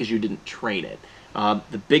bird because you didn't train it.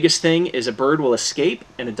 The biggest thing is a bird will escape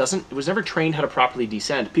and it was never trained how to properly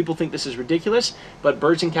descend. People think this is ridiculous, but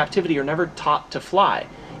birds in captivity are never taught to fly.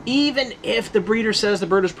 Even if the breeder says the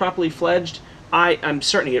bird is properly fledged, I'm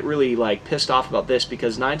starting to get really like pissed off about this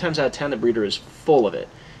because 9 times out of 10 the breeder is full of it.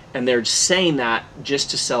 And they're saying that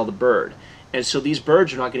just to sell the bird. And so these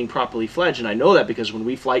birds are not getting properly fledged, and I know that because when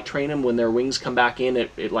we flight train them, when their wings come back in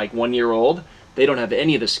at like 1 year old, they don't have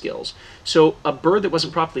any of the skills. So a bird that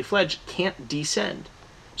wasn't properly fledged can't descend.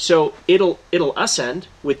 So it'll ascend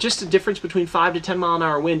with just a difference between 5 to 10 mile an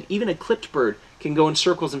hour wind. Even a clipped bird can go in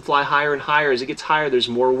circles and fly higher and higher. As it gets higher, there's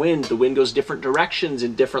more wind. The wind goes different directions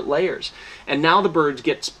in different layers. And now the bird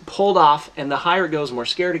gets pulled off, and the higher it goes, the more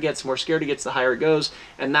scared it gets, the higher it goes.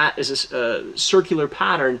 And that is a circular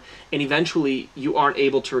pattern, and eventually you aren't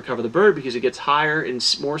able to recover the bird because it gets higher and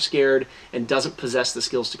more scared and doesn't possess the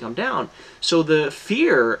skills to come down. So the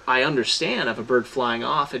fear, I understand, of a bird flying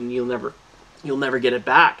off and you'll never get it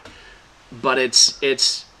back. But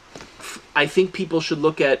I think people should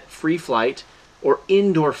look at free flight or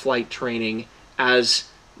indoor flight training as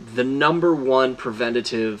the #1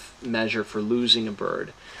 preventative measure for losing a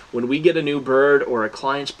bird. When we get a new bird or a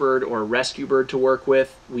client's bird or a rescue bird to work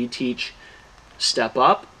with, we teach step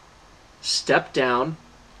up, step down,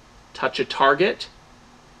 touch a target,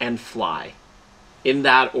 and fly, in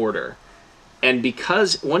that order. And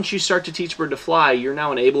because once you start to teach a bird to fly, you're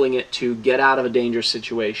now enabling it to get out of a dangerous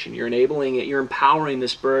situation. You're enabling it, you're empowering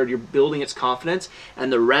this bird, you're building its confidence,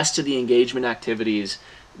 and the rest of the engagement activities,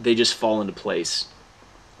 they just fall into place.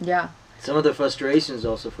 Yeah. Some of the frustrations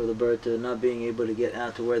also for the bird to not being able to get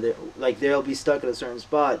out to where they'll be stuck at a certain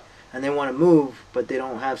spot and they want to move, but they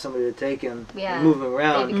don't have somebody to take them and move them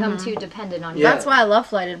around. They become too dependent on you. That's why I love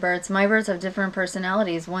flighted birds. My birds have different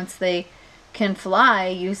personalities. Once they can fly,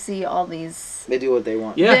 you see all these... They do what they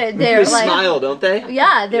want. Yeah, they like, smile, don't they?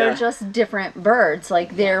 Yeah, they're just different birds.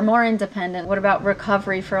 Like, they're more independent. What about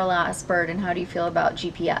recovery for a lost bird, and how do you feel about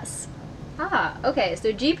GPS? Okay,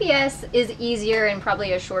 so GPS is easier and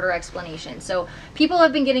probably a shorter explanation. So people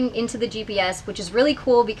have been getting into the GPS, which is really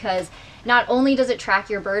cool because not only does it track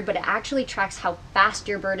your bird, but it actually tracks how fast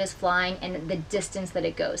your bird is flying and the distance that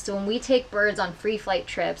it goes. So when we take birds on free flight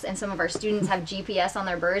trips and some of our students have GPS on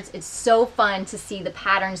their birds, it's so fun to see the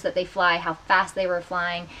patterns that they fly, how fast they were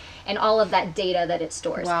flying, and all of that data that it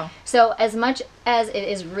stores. Wow. So as much as it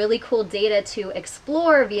is really cool data to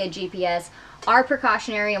explore via GPS, our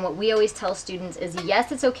precautionary and what we always tell students is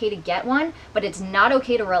yes, it's okay to get one, but it's not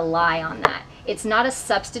okay to rely on that. It's not a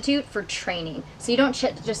substitute for training. So you don't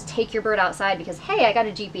just take your bird outside because, hey, I got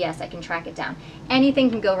a GPS, I can track it down.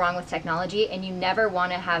 Anything can go wrong with technology, and you never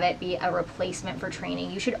want to have it be a replacement for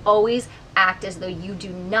training. You should always act as though you do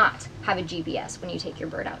not have a GPS when you take your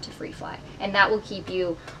bird out to free fly. And that will keep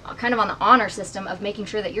you kind of on the honor system of making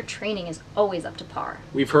sure that your training is always up to par.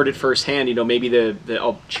 We've heard it firsthand, you know, maybe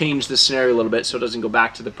I'll change the scenario a little bit so it doesn't go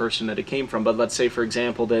back to the person that it came from, but let's say, for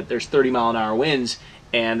example, that there's 30 mile an hour winds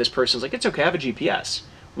and this person's like, it's okay, I have a GPS.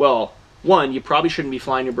 Well, one, you probably shouldn't be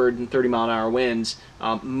flying your bird in 30 mile an hour winds.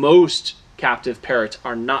 Most captive parrots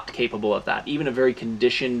are not capable of that. Even a very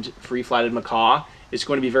conditioned free-flighted macaw is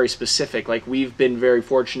going to be very specific. Like, we've been very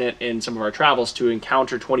fortunate in some of our travels to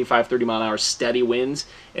encounter 25, 30 mile an hour steady winds,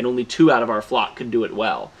 and only 2 out of our flock could do it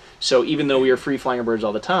well. So even though we are free-flying our birds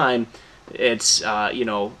all the time, it's, you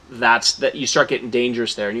know, that you start getting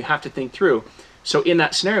dangerous there, and you have to think through. So in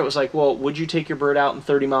that scenario, it was like, well, would you take your bird out in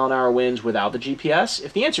 30 mile an hour winds without the GPS?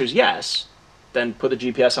 If the answer is yes, then put the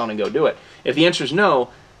GPS on and go do it. If the answer is no,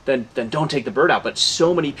 then don't take the bird out. But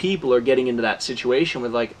so many people are getting into that situation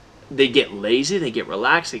with, like, they get lazy, they get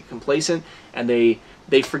relaxed, they get complacent, and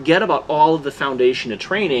they forget about all of the foundation of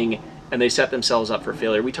training, and they set themselves up for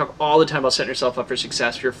failure. We talk all the time about setting yourself up for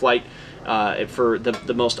success for your flight, for the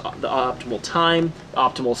optimal time,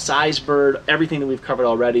 optimal size bird, everything that we've covered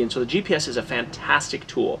already. And so the GPS is a fantastic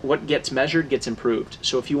tool. What gets measured gets improved.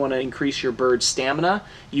 So if you want to increase your bird's stamina,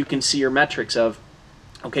 you can see your metrics of,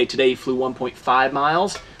 okay, today he flew 1.5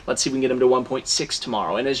 miles. Let's see if we can get him to 1.6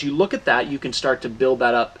 tomorrow. And as you look at that, you can start to build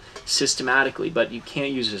that up systematically, but you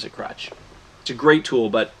can't use it as a crutch. It's a great tool,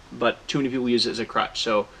 but too many people use it as a crutch.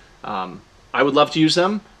 So I would love to use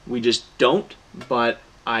them. We just don't. But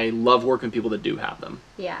I love working with people that do have them.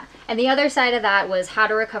 Yeah. And the other side of that was how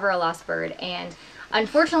to recover a lost bird. And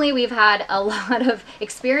unfortunately, we've had a lot of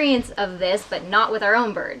experience of this, but not with our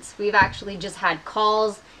own birds. We've actually just had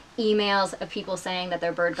calls, emails of people saying that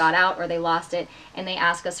their bird got out or they lost it, and they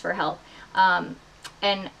ask us for help.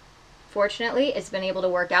 And fortunately, it's been able to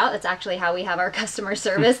work out. That's actually how we have our customer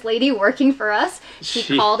service lady working for us.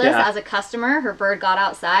 She called us as a customer. Her bird got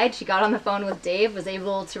outside. She got on the phone with Dave, was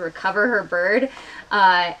able to recover her bird,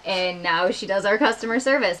 and now she does our customer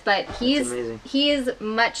service. But he's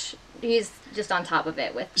just on top of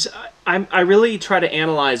it. I really try to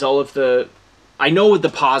analyze all of the... I know what the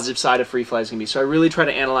positive side of free fly is going to be, so I really try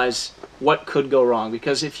to analyze what could go wrong,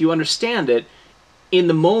 because if you understand it, in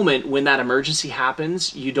the moment when that emergency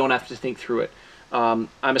happens, you don't have to think through it. I'm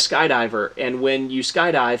a skydiver, and when you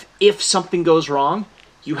skydive, if something goes wrong,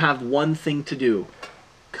 you have one thing to do.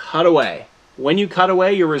 Cut away. When you cut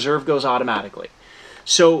away, your reserve goes automatically.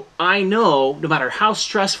 So I know, no matter how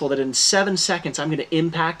stressful, that in 7 seconds I'm going to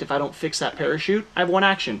impact if I don't fix that parachute. I have one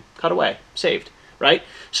action. Cut away. Saved. Right?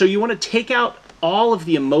 So you want to take out all of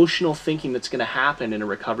the emotional thinking that's going to happen in a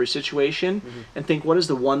recovery situation and think, what is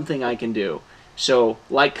the one thing I can do? So,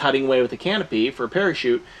 like cutting away with a canopy for a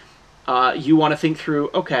parachute, you want to think through,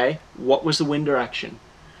 okay, what was the wind direction?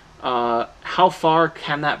 How far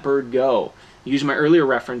can that bird go? Use my earlier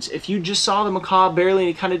reference. If you just saw the macaw barely and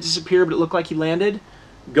he kind of disappeared, but it looked like he landed,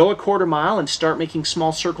 go a quarter mile and start making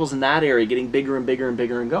small circles in that area, getting bigger and bigger and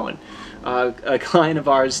bigger and going. A client of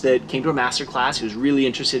ours that came to a master class, he was really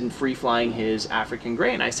interested in free flying his African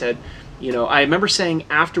gray, and I said, you know, I remember saying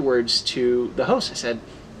afterwards to the host, I said,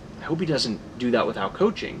 I hope he doesn't do that without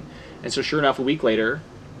coaching. And so sure enough, a week later,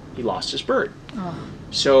 he lost his bird. Oh.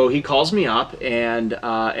 So he calls me up, and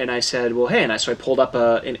I said, well, hey, so I pulled up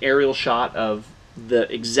an aerial shot of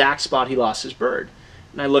the exact spot he lost his bird.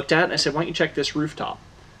 And I looked at it, and I said, why don't you check this rooftop?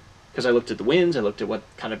 Because I looked at the winds, I looked at what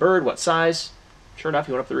kind of bird, what size. Sure enough,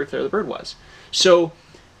 he went up the roof there, the bird was. So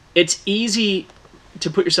it's easy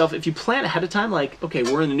to put yourself, if you plan ahead of time, like, okay,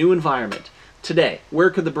 we're in a new environment. Today,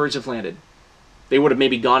 where could the birds have landed? They would have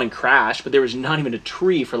maybe gone and crashed, but there was not even a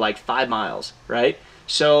tree for like 5 miles, right?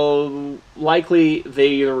 So likely they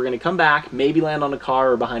either were going to come back, maybe land on a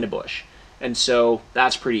car or behind a bush. And so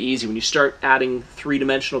that's pretty easy. When you start adding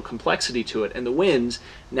three-dimensional complexity to it and the winds,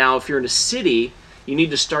 now if you're in a city, you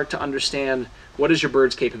need to start to understand what is your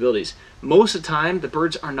bird's capabilities. Most of the time, the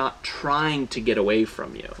birds are not trying to get away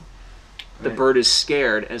from you. The bird is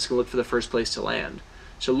scared and it's going to look for the first place to land.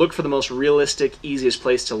 So look for the most realistic, easiest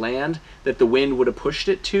place to land that the wind would have pushed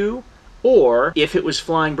it to, or if it was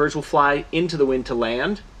flying, birds will fly into the wind to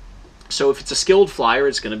land. So if it's a skilled flyer,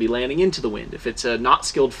 it's going to be landing into the wind. If it's a not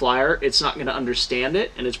skilled flyer, it's not going to understand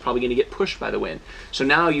it, and it's probably going to get pushed by the wind. So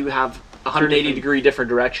now you have 180-degree different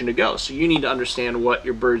direction to go. So you need to understand what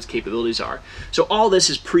your bird's capabilities are. So all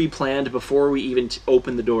this is pre-planned before we even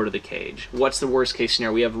open the door to the cage. What's the worst case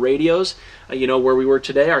scenario? We have radios. You know, where we were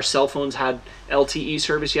today, our cell phones had LTE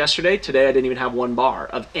service yesterday. Today I didn't even have one bar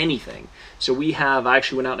of anything. So we have, I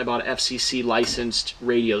actually went out and bought FCC licensed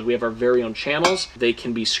radios. We have our very own channels. They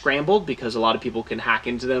can be scrambled because a lot of people can hack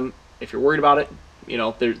into them. If you're worried about it, you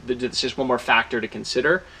know, it's just one more factor to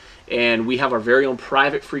consider. And we have our very own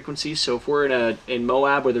private frequencies. So if we're in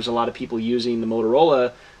Moab where there's a lot of people using the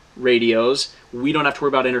Motorola radios, we don't have to worry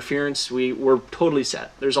about interference. We're totally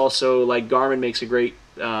set. There's also, like, Garmin makes a great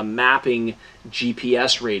mapping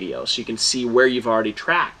GPS radio, so you can see where you've already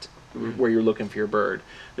tracked where you're looking for your bird.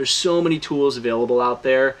 There's so many tools available out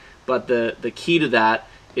there, but the key to that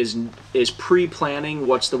is pre-planning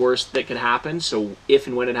what's the worst that could happen. So if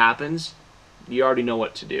and when it happens, you already know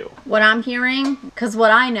what to do. What I'm hearing, because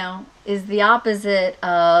what I know is the opposite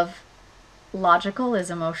of logical is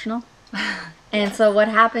emotional. And so what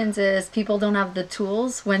happens is people don't have the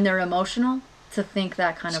tools when they're emotional to think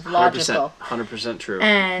that kind of logical. 100% true.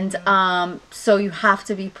 And so you have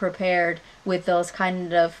to be prepared with those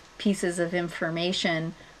kind of pieces of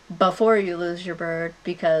information before you lose your bird,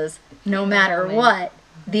 because no matter what,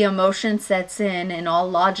 the emotion sets in and all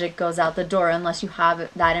logic goes out the door unless you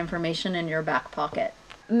have that information in your back pocket.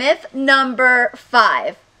 Myth number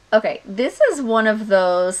 5. Okay, this is one of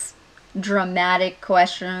those dramatic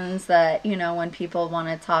questions that, you know, when people want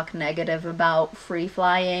to talk negative about free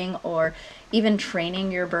flying or even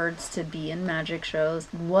training your birds to be in magic shows.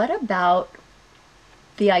 What about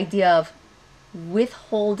the idea of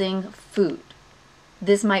withholding food?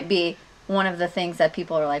 This might be one of the things that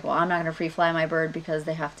people are like, well, I'm not going to free fly my bird because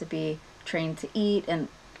they have to be trained to eat. And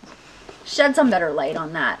shed some better light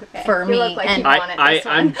on that for me. Like and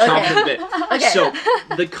I'm chomping bit. So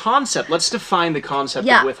the concept, let's define the concept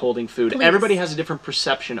of withholding food. Please. Everybody has a different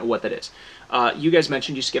perception of what that is. You guys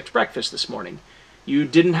mentioned you skipped breakfast this morning. You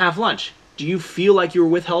didn't have lunch. Do you feel like you were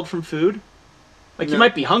withheld from food? Like you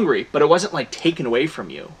might be hungry, but it wasn't like taken away from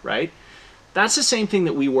you, right? That's the same thing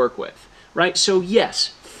that we work with, right? So yes,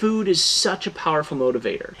 food is such a powerful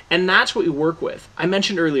motivator, and that's what we work with. I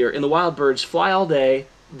mentioned earlier, in the wild, birds fly all day,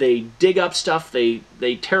 they dig up stuff, they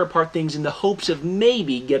tear apart things in the hopes of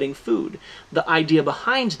maybe getting food. The idea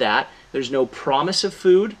behind that, there's no promise of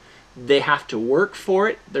food, they have to work for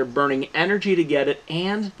it, they're burning energy to get it,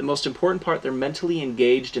 and the most important part, they're mentally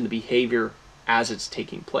engaged in the behavior as it's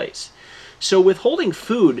taking place. So withholding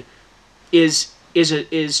food is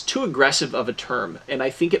too aggressive of a term, and I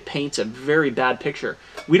think it paints a very bad picture.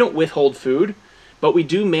 We don't withhold food, but we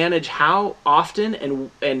do manage how often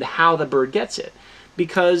and how the bird gets it,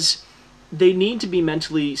 because they need to be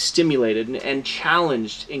mentally stimulated and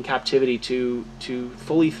challenged in captivity to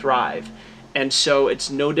fully thrive. And so it's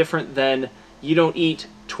no different than you don't eat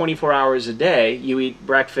 24 hours a day. You eat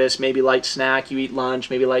breakfast, maybe light snack, you eat lunch,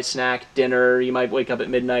 maybe light snack, dinner, you might wake up at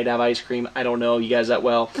midnight, have ice cream. I don't know you guys that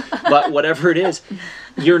well, but whatever it is,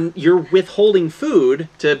 you're withholding food,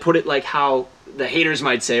 to put it like how the haters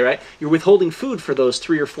might say, right? You're withholding food for those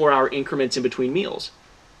 3 or 4 hour increments in between meals.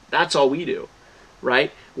 That's all we do,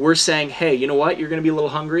 right? We're saying, hey, you know what? You're going to be a little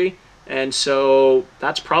hungry, and so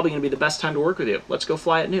that's probably going to be the best time to work with you. Let's go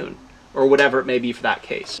fly at noon. Or whatever it may be for that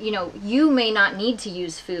case. You know, you may not need to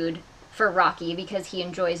use food for Rocky because he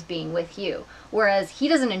enjoys being with you. Whereas he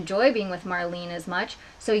doesn't enjoy being with Marlene as much,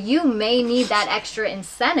 so you may need that extra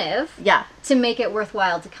incentive to make it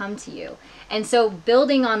worthwhile to come to you. And so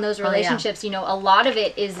building on those relationships, you know, a lot of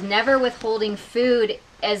it is never withholding food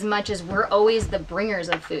as much as we're always the bringers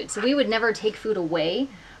of food. So we would never take food away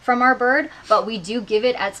from our bird, but we do give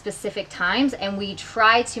it at specific times, and we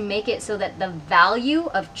try to make it so that the value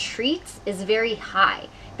of treats is very high.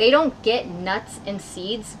 They don't get nuts and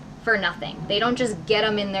seeds for nothing. They don't just get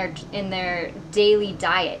them in their daily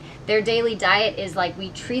diet. Their daily diet is like, we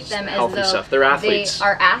treat them as though stuff. They're athletes. They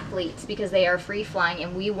are athletes because they are free flying,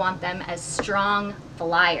 and we want them as strong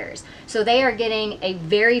flyers. So they are getting a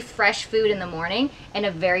very fresh food in the morning and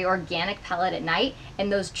a very organic pellet at night,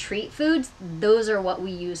 and those treat foods, those are what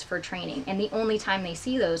we use for training. And the only time they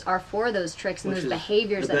see those are for those tricks and those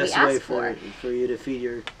behaviors that we ask for. For you to feed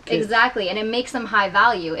your kids. Exactly, and it makes them high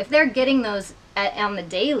value. If they're getting those on the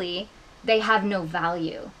daily, they have no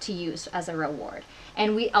value to use as a reward.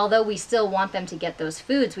 And although we still want them to get those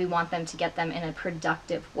foods, we want them to get them in a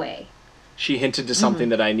productive way. She hinted to something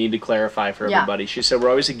that I need to clarify for everybody. She said, we're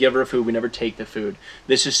always a giver of food, we never take the food.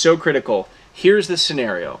 This is so critical. Here's the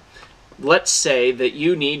scenario. Let's say that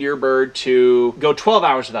you need your bird to go 12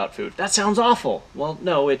 hours without food. That sounds awful. Well,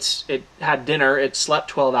 no, it had dinner, it slept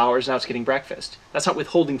 12 hours, now it's getting breakfast. That's not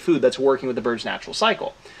withholding food, that's working with the bird's natural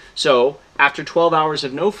cycle. So after 12 hours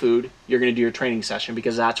of no food, you're going to do your training session,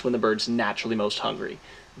 because that's when the bird's naturally most hungry.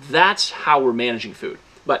 That's how we're managing food.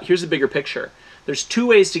 But here's the bigger picture. There's 2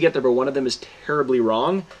 ways to get there, but one of them is terribly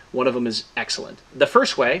wrong. One of them is excellent. The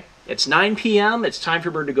first way, it's 9 p.m., it's time for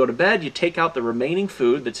bird to go to bed. You take out the remaining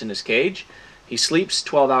food that's in his cage. He sleeps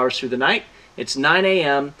 12 hours through the night. It's 9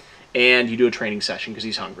 a.m., and you do a training session because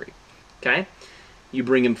he's hungry. Okay? You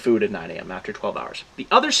bring him food at 9 a.m. after 12 hours. The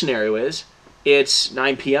other scenario is, it's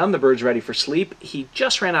 9 p.m., the bird's ready for sleep. He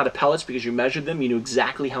just ran out of pellets because you measured them. You knew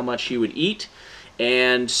exactly how much he would eat.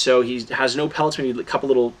 And so he has no pellets, maybe a couple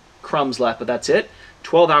little crumbs left, but that's it.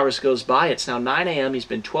 12 hours goes by. It's now 9 a.m. He's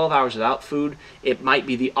been 12 hours without food. It might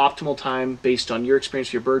be the optimal time based on your experience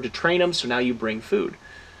with your bird to train him, so now you bring food.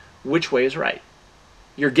 Which way is right?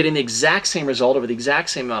 You're getting the exact same result over the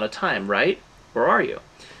exact same amount of time, right? Or are you?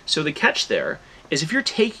 So the catch there is, if you're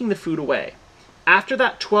taking the food away, after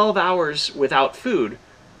that 12 hours without food,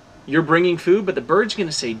 you're bringing food, but the bird's going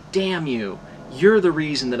to say, damn you, you're the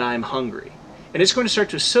reason that I'm hungry. And it's going to start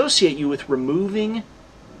to associate you with removing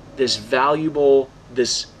this valuable,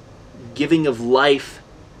 this giving of life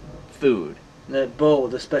food. That bowl,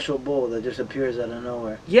 the special bowl that just appears out of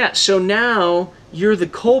nowhere. Yeah, so now you're the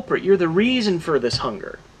culprit, you're the reason for this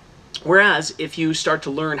hunger. Whereas if you start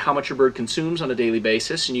to learn how much your bird consumes on a daily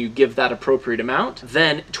basis and you give that appropriate amount,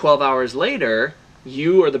 then 12 hours later,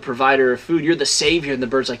 you are the provider of food, you're the savior, and the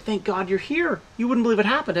bird's like, thank God you're here. You wouldn't believe what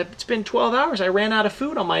happened. It's been 12 hours. I ran out of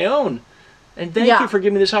food on my own. And thank you for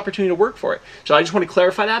giving me this opportunity to work for it. So I just want to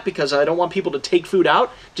clarify that, because I don't want people to take food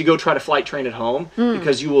out to go try to flight train at home,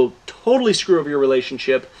 because you will totally screw over your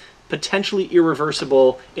relationship, potentially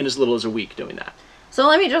irreversible in as little as a week doing that. So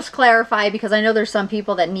let me just clarify, because I know there's some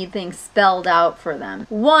people that need things spelled out for them.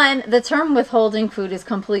 One, the term withholding food is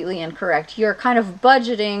completely incorrect. You're kind of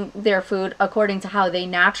budgeting their food according to how they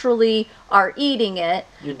naturally are eating it,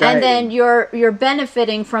 and then you're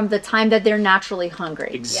benefiting from the time that they're naturally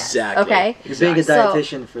hungry. Exactly. Okay. You're being a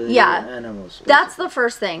dietitian for the animals. That's the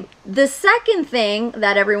first thing. The second thing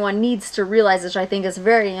that everyone needs to realize, which I think is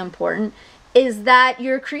very important, is that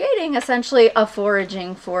you're creating essentially a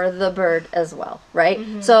foraging for the bird as well, right?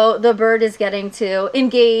 So the bird is getting to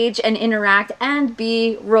engage and interact and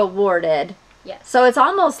be rewarded. Yes. So it's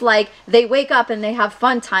almost like they wake up and they have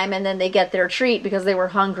fun time, and then they get their treat because they were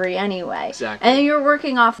hungry anyway. Exactly. And you're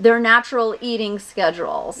working off their natural eating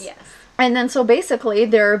schedules. Yes. And then so basically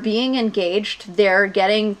they're being engaged, they're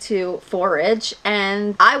getting to forage,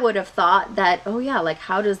 and I would have thought that, oh yeah, like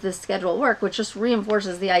how does this schedule work? Which just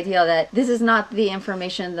reinforces the idea that this is not the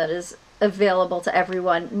information that is available to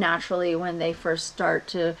everyone naturally when they first start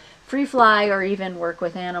to free fly or even work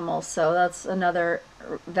with animals. So that's another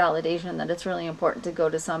validation that it's really important to go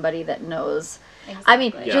to somebody that knows. Exactly. I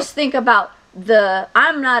mean, just think about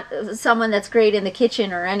I'm not someone that's great in the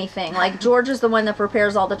kitchen or anything. Like George is the one that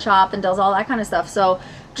prepares all the chop and does all that kind of stuff. So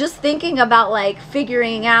just thinking about like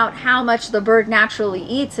figuring out how much the bird naturally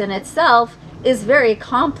eats in itself is very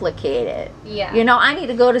complicated. Yeah. You know, I need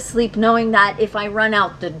to go to sleep knowing that if I run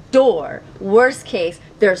out the door, worst case,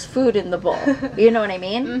 there's food in the bowl. You know what I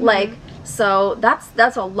mean? Like, so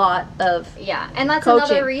that's a lot of and that's coaching.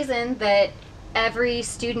 Another reason that every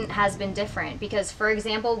student has been different, because for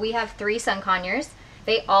example, we have 3 sun conures.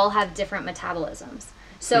 They all have different metabolisms.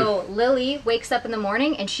 So Lily wakes up in the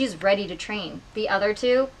morning and she's ready to train. The other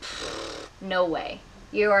 2, no way.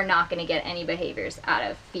 You are not going to get any behaviors out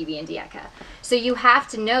of Phoebe and Dieka. So you have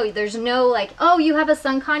to know, there's no like, oh, you have a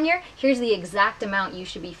sun conure, here's the exact amount you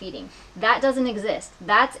should be feeding. That doesn't exist.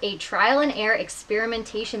 That's a trial and error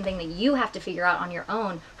experimentation thing that you have to figure out on your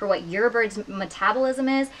own for what your bird's metabolism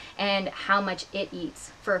is and how much it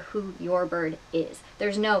eats for who your bird is.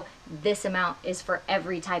 There's no, this amount is for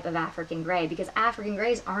every type of African gray, because African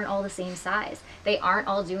grays aren't all the same size. They aren't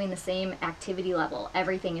all doing the same activity level.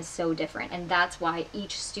 Everything is so different, and that's why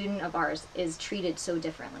each student of ours is treated so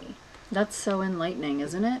differently. That's so enlightening,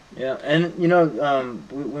 isn't it? Yeah, and you know,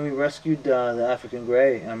 when we rescued the African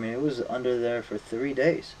gray, I mean, it was under there for 3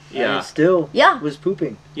 days. Yeah. And it still was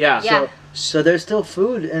pooping. Yeah. So there's still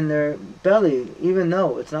food in their belly, even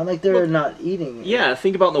though it's not like they're not eating. Yeah,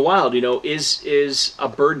 think about in the wild, you know, is a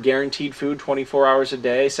bird guaranteed food 24 hours a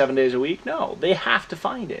day, 7 days a week? No, they have to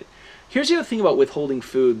find it. Here's the other thing about withholding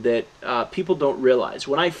food that people don't realize.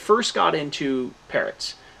 When I first got into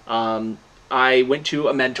parrots, I went to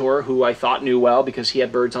a mentor who I thought knew well because he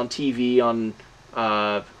had birds on TV on,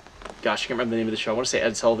 gosh, I can't remember the name of the show. I want to say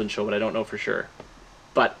Ed Sullivan Show, but I don't know for sure.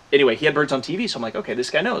 But anyway, he had birds on TV, so I'm like, okay, this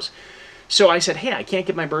guy knows. So I said, hey, I can't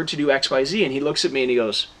get my bird to do X, Y, Z. And he looks at me and he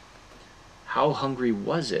goes, how hungry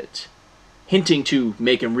was it? Hinting to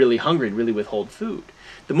make him really hungry and really withhold food.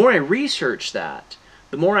 The more I researched that,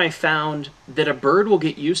 the more I found that a bird will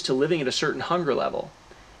get used to living at a certain hunger level.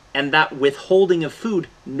 And that withholding of food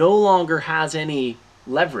no longer has any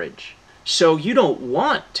leverage. So you don't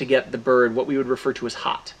want to get the bird what we would refer to as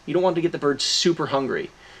hot. You don't want to get the bird super hungry,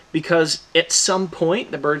 because at some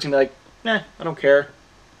point the bird's gonna be like, nah, I don't care.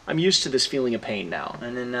 I'm used to this feeling of pain now.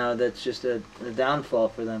 And then now that's just a downfall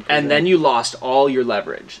for them. And then you lost all your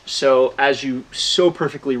leverage. So as you so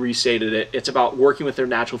perfectly restated it, it's about working with their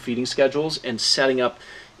natural feeding schedules and setting up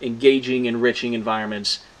engaging, enriching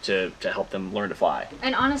environments to help them learn to fly.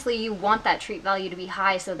 And honestly, you want that treat value to be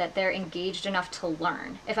high so that they're engaged enough to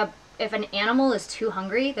learn. If an animal is too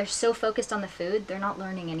hungry, they're so focused on the food, they're not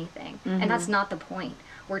learning anything. And that's not the point.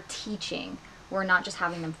 We're teaching. We're not just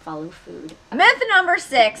having them follow food. Myth number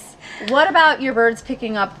 6. What about your birds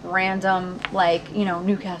picking up random, like, you know,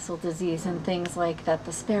 Newcastle disease and things like that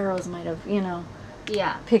the sparrows might have, you know,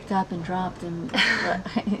 picked up and dropped and,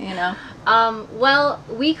 you know? Well,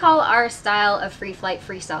 we call our style of free flight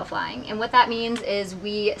freestyle flying. And what that means is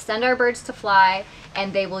we send our birds to fly,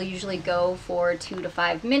 and they will usually go for 2 to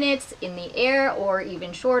 5 minutes in the air, or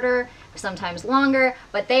even shorter, sometimes longer.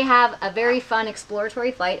 But they have a very fun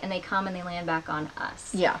exploratory flight, and they come and they land back on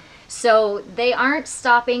us. Yeah. So they aren't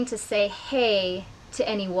stopping to say, hey, to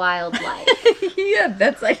any wildlife. Yeah,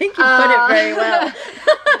 that's, I think you put it very well.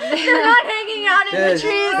 They're not hanging out in the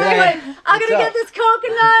trees. Like, I'm going to get this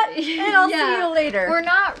coconut and I'll see you later. We're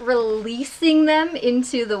not releasing them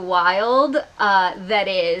into the wild, that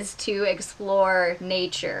is, to explore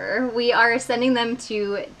nature. We are sending them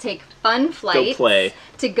to take fun flights.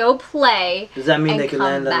 To go play. Does that mean they can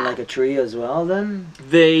land on like a tree as well then?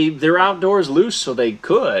 They're outdoors loose, so they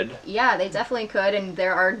could. Yeah, they definitely could, and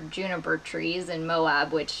there are juniper trees in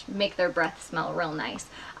Moab which make their breath smell real nice.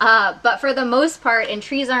 But for the most part, and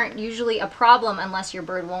trees aren't usually a problem unless your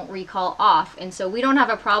bird won't recall off, and so we don't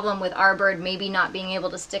have a problem with our bird maybe not being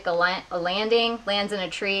able to stick a landing, lands in a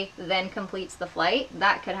tree, then completes the flight.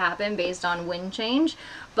 That could happen based on wind change,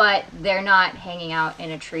 but they're not hanging out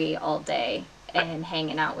in a tree all day and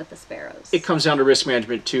hanging out with the sparrows. It comes down to risk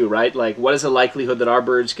management too, right? Like, what is the likelihood that our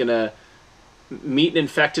bird's gonna meet an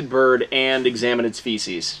infected bird and examine its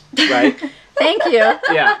feces, right? Thank you.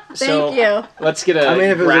 Yeah. Thank you. Let's get a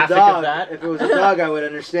if graphic of that. If it was a dog, I would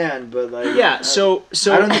understand, but like, yeah. So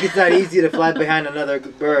I don't think it's that easy to fly behind another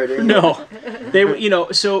bird. Anyway. No,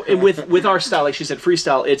 they, so with our style, like she said,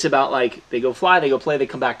 freestyle, it's about like they go fly, they go play, they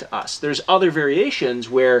come back to us. There's other variations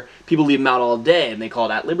where people leave them out all day and they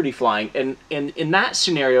call it at liberty flying, and in that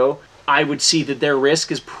scenario, I would see that their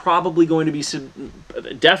risk is probably going to be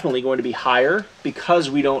definitely going to be higher because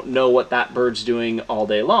we don't know what that bird's doing all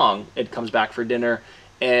day long. It comes back for dinner,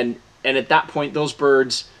 and at that point, those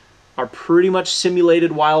birds are pretty much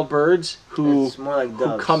simulated wild birds who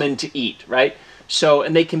come in to eat, right? So,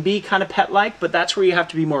 and they can be kind of pet-like, but that's where you have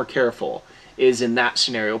to be more careful, is in that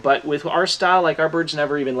scenario. But with our style, like our birds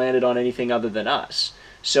never even landed on anything other than us.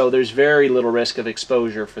 So there's very little risk of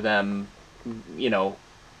exposure for them, you know,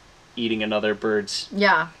 eating another bird's.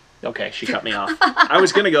 Yeah. Okay, she cut me off. I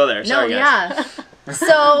was gonna go there. Sorry, guys. Yeah.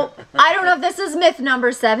 So I don't know if this is myth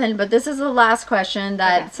number 7, but this is the last question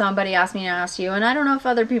that somebody asked me to ask you, and I don't know if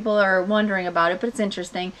other people are wondering about it, but it's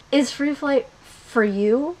interesting. Is free flight for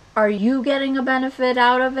you? Are you getting a benefit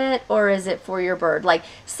out of it, or is it for your bird? Like,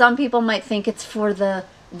 some people might think it's for the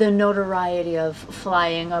notoriety of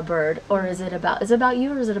flying a bird, or is it about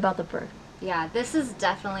you, or is it about the bird? Yeah, this is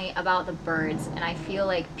definitely about the birds, and I feel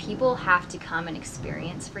like people have to come and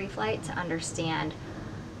experience free flight to understand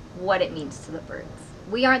what it means to the birds.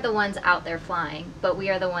 We aren't the ones out there flying, but we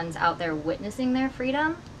are the ones out there witnessing their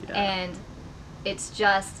freedom, and it's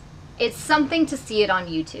something to see it on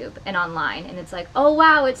YouTube and online, and it's like, oh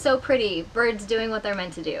wow, it's so pretty, birds doing what they're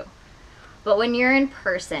meant to do. But when you're in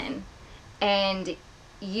person and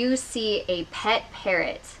you see a pet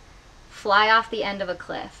parrot fly off the end of a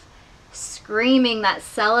cliff, screaming that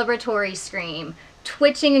celebratory scream,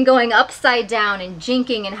 twitching and going upside down and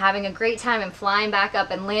jinking and having a great time and flying back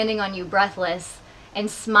up and landing on you breathless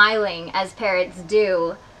and smiling as parrots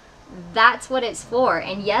do, that's what it's for.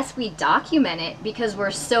 And yes, we document it because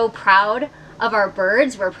we're so proud of our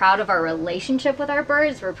birds, we're proud of our relationship with our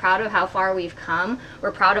birds, we're proud of how far we've come,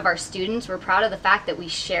 we're proud of our students, we're proud of the fact that we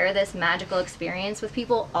share this magical experience with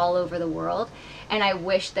people all over the world. And I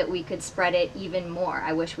wish that we could spread it even more.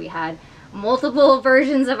 I wish we had multiple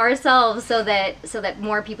versions of ourselves so that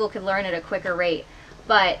more people could learn at a quicker rate.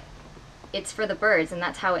 But it's for the birds, and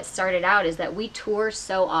that's how it started out, is that we tour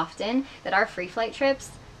so often that our free flight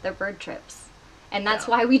trips, they're bird trips. And that's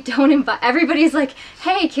why we don't invite, everybody's like,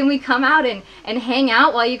 hey, can we come out and hang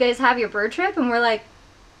out while you guys have your bird trip? And we're like,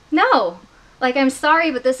 no. Like, I'm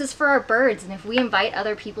sorry, but this is for our birds. And if we invite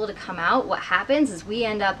other people to come out, what happens is we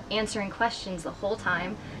end up answering questions the whole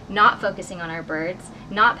time, not focusing on our birds,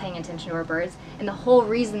 not paying attention to our birds. And the whole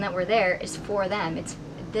reason that we're there is for them.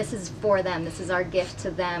 This is for them. This is our gift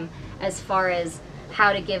to them as far as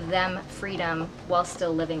how to give them freedom while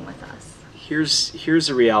still living with us. Here's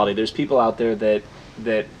the reality. There's people out there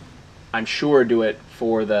that I'm sure do it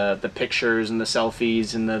for the pictures and the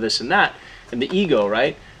selfies and the this and that and the ego,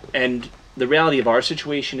 right? And the reality of our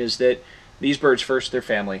situation is that these birds, first, they're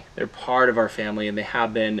family. They're part of our family, and they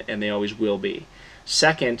have been, and they always will be.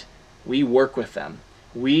 Second, we work with them.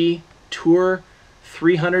 We tour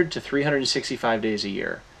 300 to 365 days a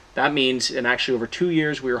year. That means, and actually over 2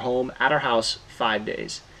 years, we were home at our house 5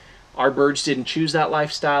 days. Our birds didn't choose that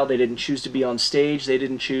lifestyle. They didn't choose to be on stage. They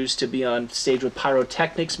didn't choose to be on stage with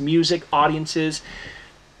pyrotechnics, music, audiences.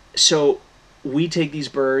 So we take these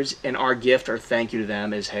birds, and our gift, our thank you to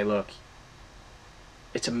them is, hey, look,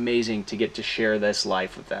 it's amazing to get to share this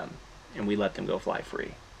life with them, and we let them go fly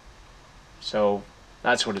free. So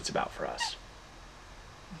that's what it's about for us.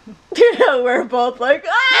 We're both like,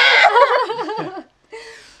 ah!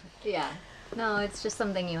 Yeah. No, it's just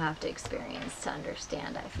something you have to experience to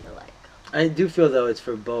understand, I feel like. I do feel though it's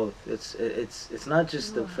for both. It's not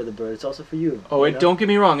just for the bird. It's also for you. Oh, you know? Don't get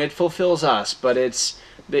me wrong. It fulfills us, but it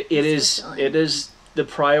is the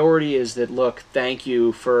priority is that, look, thank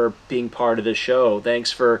you for being part of the show. Thanks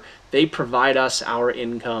for, they provide us our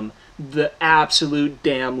income. The absolute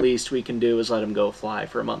damn least we can do is let them go fly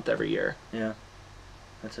for a month every year. Yeah,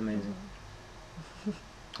 that's amazing.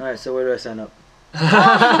 All right, so where do I sign up?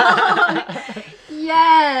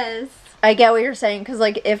 Yes. I get what you're saying, because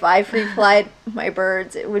like if I free flied my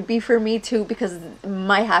birds, it would be for me too, because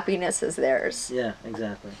my happiness is theirs. Yeah,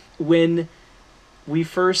 exactly. When we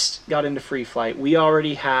first got into free flight, we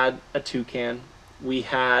already had a toucan. We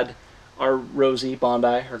had our Rosie,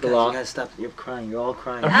 Bondi, or Galah. You gotta stop. You're crying. You're all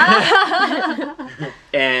crying.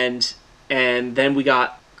 and then we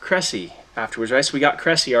got Cressy afterwards, right? So we got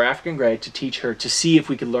Cressy, our African Grey, to teach her, to see if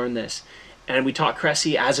we could learn this. And we taught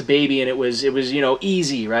Cressy as a baby, and it was you know,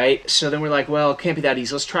 easy, right? So then we're like, well, it can't be that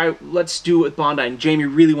easy. Let's do it with Bondi. And Jamie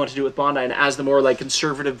really wanted to do it with Bondi, and as the more like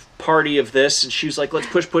conservative party of this, and she was like, let's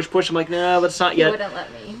push. I'm like, no, let's not yet. You wouldn't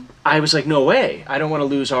let me. I was like, no way. I don't want to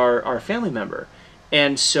lose our family member.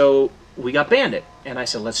 And so we got Bandit, and I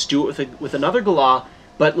said, let's do it with another Galah,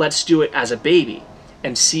 but let's do it as a baby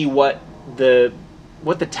and see what the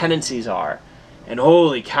tendencies are. And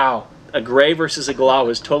holy cow, a Grey versus a Galah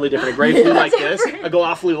was totally different. A Grey flew like this, a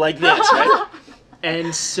Galah flew like this, right?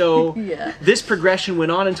 And so this progression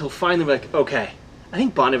went on until finally we're like, okay, I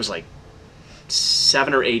think Bondi was like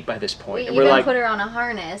 7 or 8 by this point. We even like, put her on a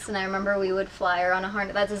harness, and I remember we would fly her on a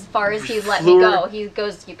harness. That's as far as he'd let me go. He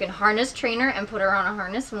goes, you can harness train her and put her on a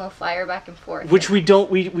harness, and we'll fly her back and forth. Which we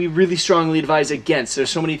really strongly advise against. There's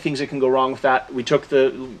so many things that can go wrong with that. We took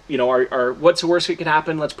our what's the worst that could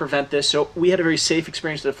happen? Let's prevent this. So we had a very safe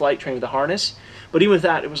experience at the flight training with the harness. But even with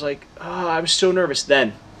that, it was like, oh, I was so nervous.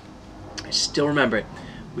 Then, I still remember it.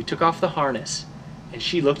 We took off the harness, and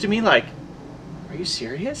she looked at me like, are you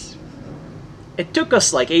serious? It took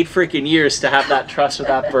us like 8 freaking years to have that trust with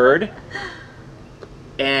that bird.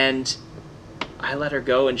 And I let her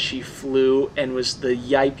go, and she flew, and was the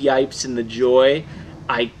yipes and the joy.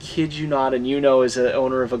 I kid you not, and you know, as an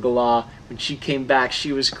owner of a Galah, when she came back,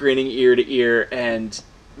 she was grinning ear to ear, and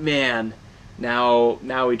man,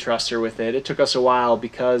 now we trust her with it. It took us a while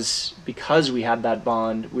because we had that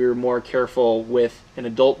bond. We were more careful with an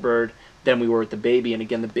adult bird than we were with the baby. And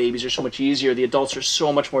again, the babies are so much easier. The adults are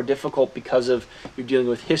so much more difficult because of you're dealing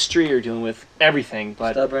with history, you're dealing with everything,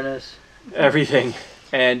 but stubbornness, everything.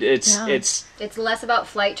 And it's less about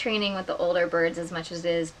flight training with the older birds as much as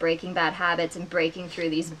it is breaking bad habits and breaking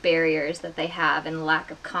through these barriers that they have, and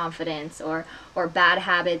lack of confidence or bad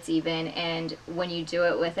habits even. And when you do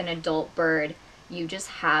it with an adult bird, you just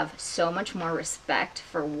have so much more respect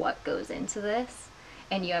for what goes into this,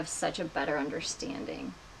 and you have such a better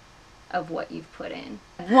understanding of what you've put in.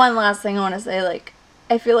 One last thing I want to say, like,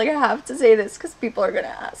 I feel like I have to say this because people are going to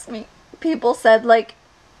ask me. People said, like,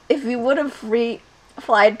 if we would have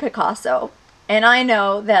flied Picasso, and I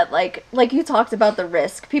know that, like you talked about the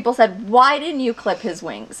risk, people said, why didn't you clip his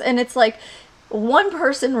wings? And it's like, one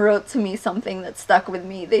person wrote to me something that stuck with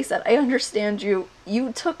me. They said, I understand you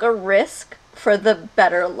took a risk for the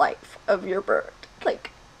better life of your bird.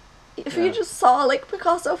 Like, if you just saw, like,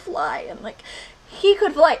 Picasso fly, and, like, he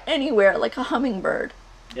could fly anywhere like a hummingbird.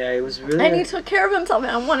 Yeah, he was really... And he took care of himself,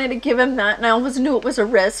 and I wanted to give him that, and I always knew it was a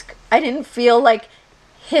risk. I didn't feel like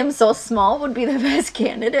him so small would be the best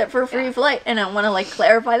candidate for free flight, and I want to, like,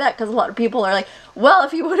 clarify that, because a lot of people are like, well,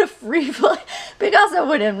 if he would have free flight, Picasso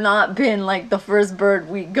would have not been, like, the first bird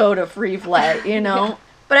we go to free flight, you know?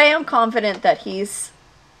 But I am confident that he's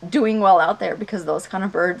doing well out there, because those kind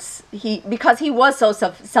of birds, because he was so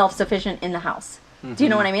self-sufficient in the house. Do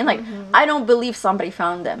you know what I mean? Like, I don't believe somebody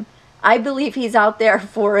found him. I believe he's out there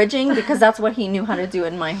foraging because that's what he knew how to do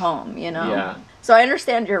in my home, you know? Yeah. So I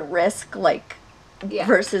understand your risk, like,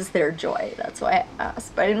 versus their joy. That's why I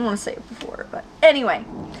asked. But I didn't want to say it before. But anyway.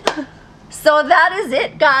 So that is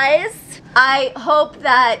it, guys. I hope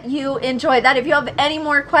that you enjoyed that. If you have any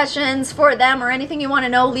more questions for them or anything you want to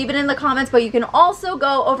know, leave it in the comments. But you can also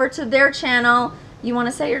go over to their channel. You want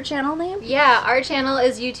to say your channel name? Yeah, our channel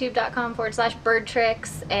is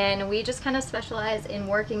youtube.com/birdtricks, and we just kind of specialize in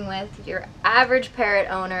working with your average parrot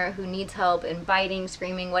owner who needs help in biting,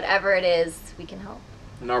 screaming, whatever it is, we can help.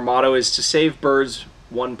 And our motto is to save birds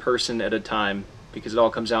one person at a time, because it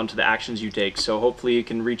all comes down to the actions you take. So hopefully you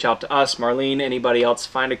can reach out to us, Marlene, anybody else,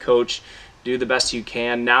 find a coach, do the best you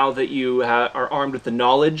can. Now that you are armed with the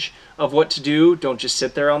knowledge of what to do, don't just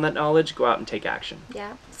sit there on that knowledge, go out and take action.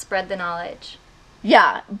 Yeah, spread the knowledge.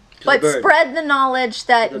 Yeah, but spread the knowledge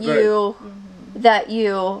that you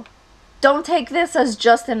don't take this as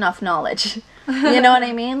just enough knowledge. You know what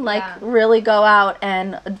I mean? Like, really go out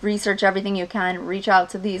and research everything you can. Reach out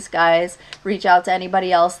to these guys. Reach out to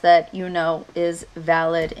anybody else that you know is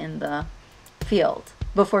valid in the field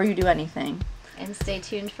before you do anything. And stay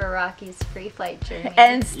tuned for Rocky's free flight journey.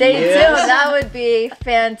 And stay tuned. That would be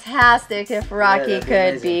fantastic if Rocky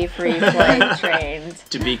could be free flight trained.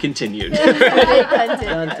 To be continued. To be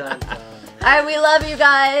continued. All right, we love you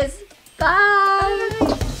guys. Bye.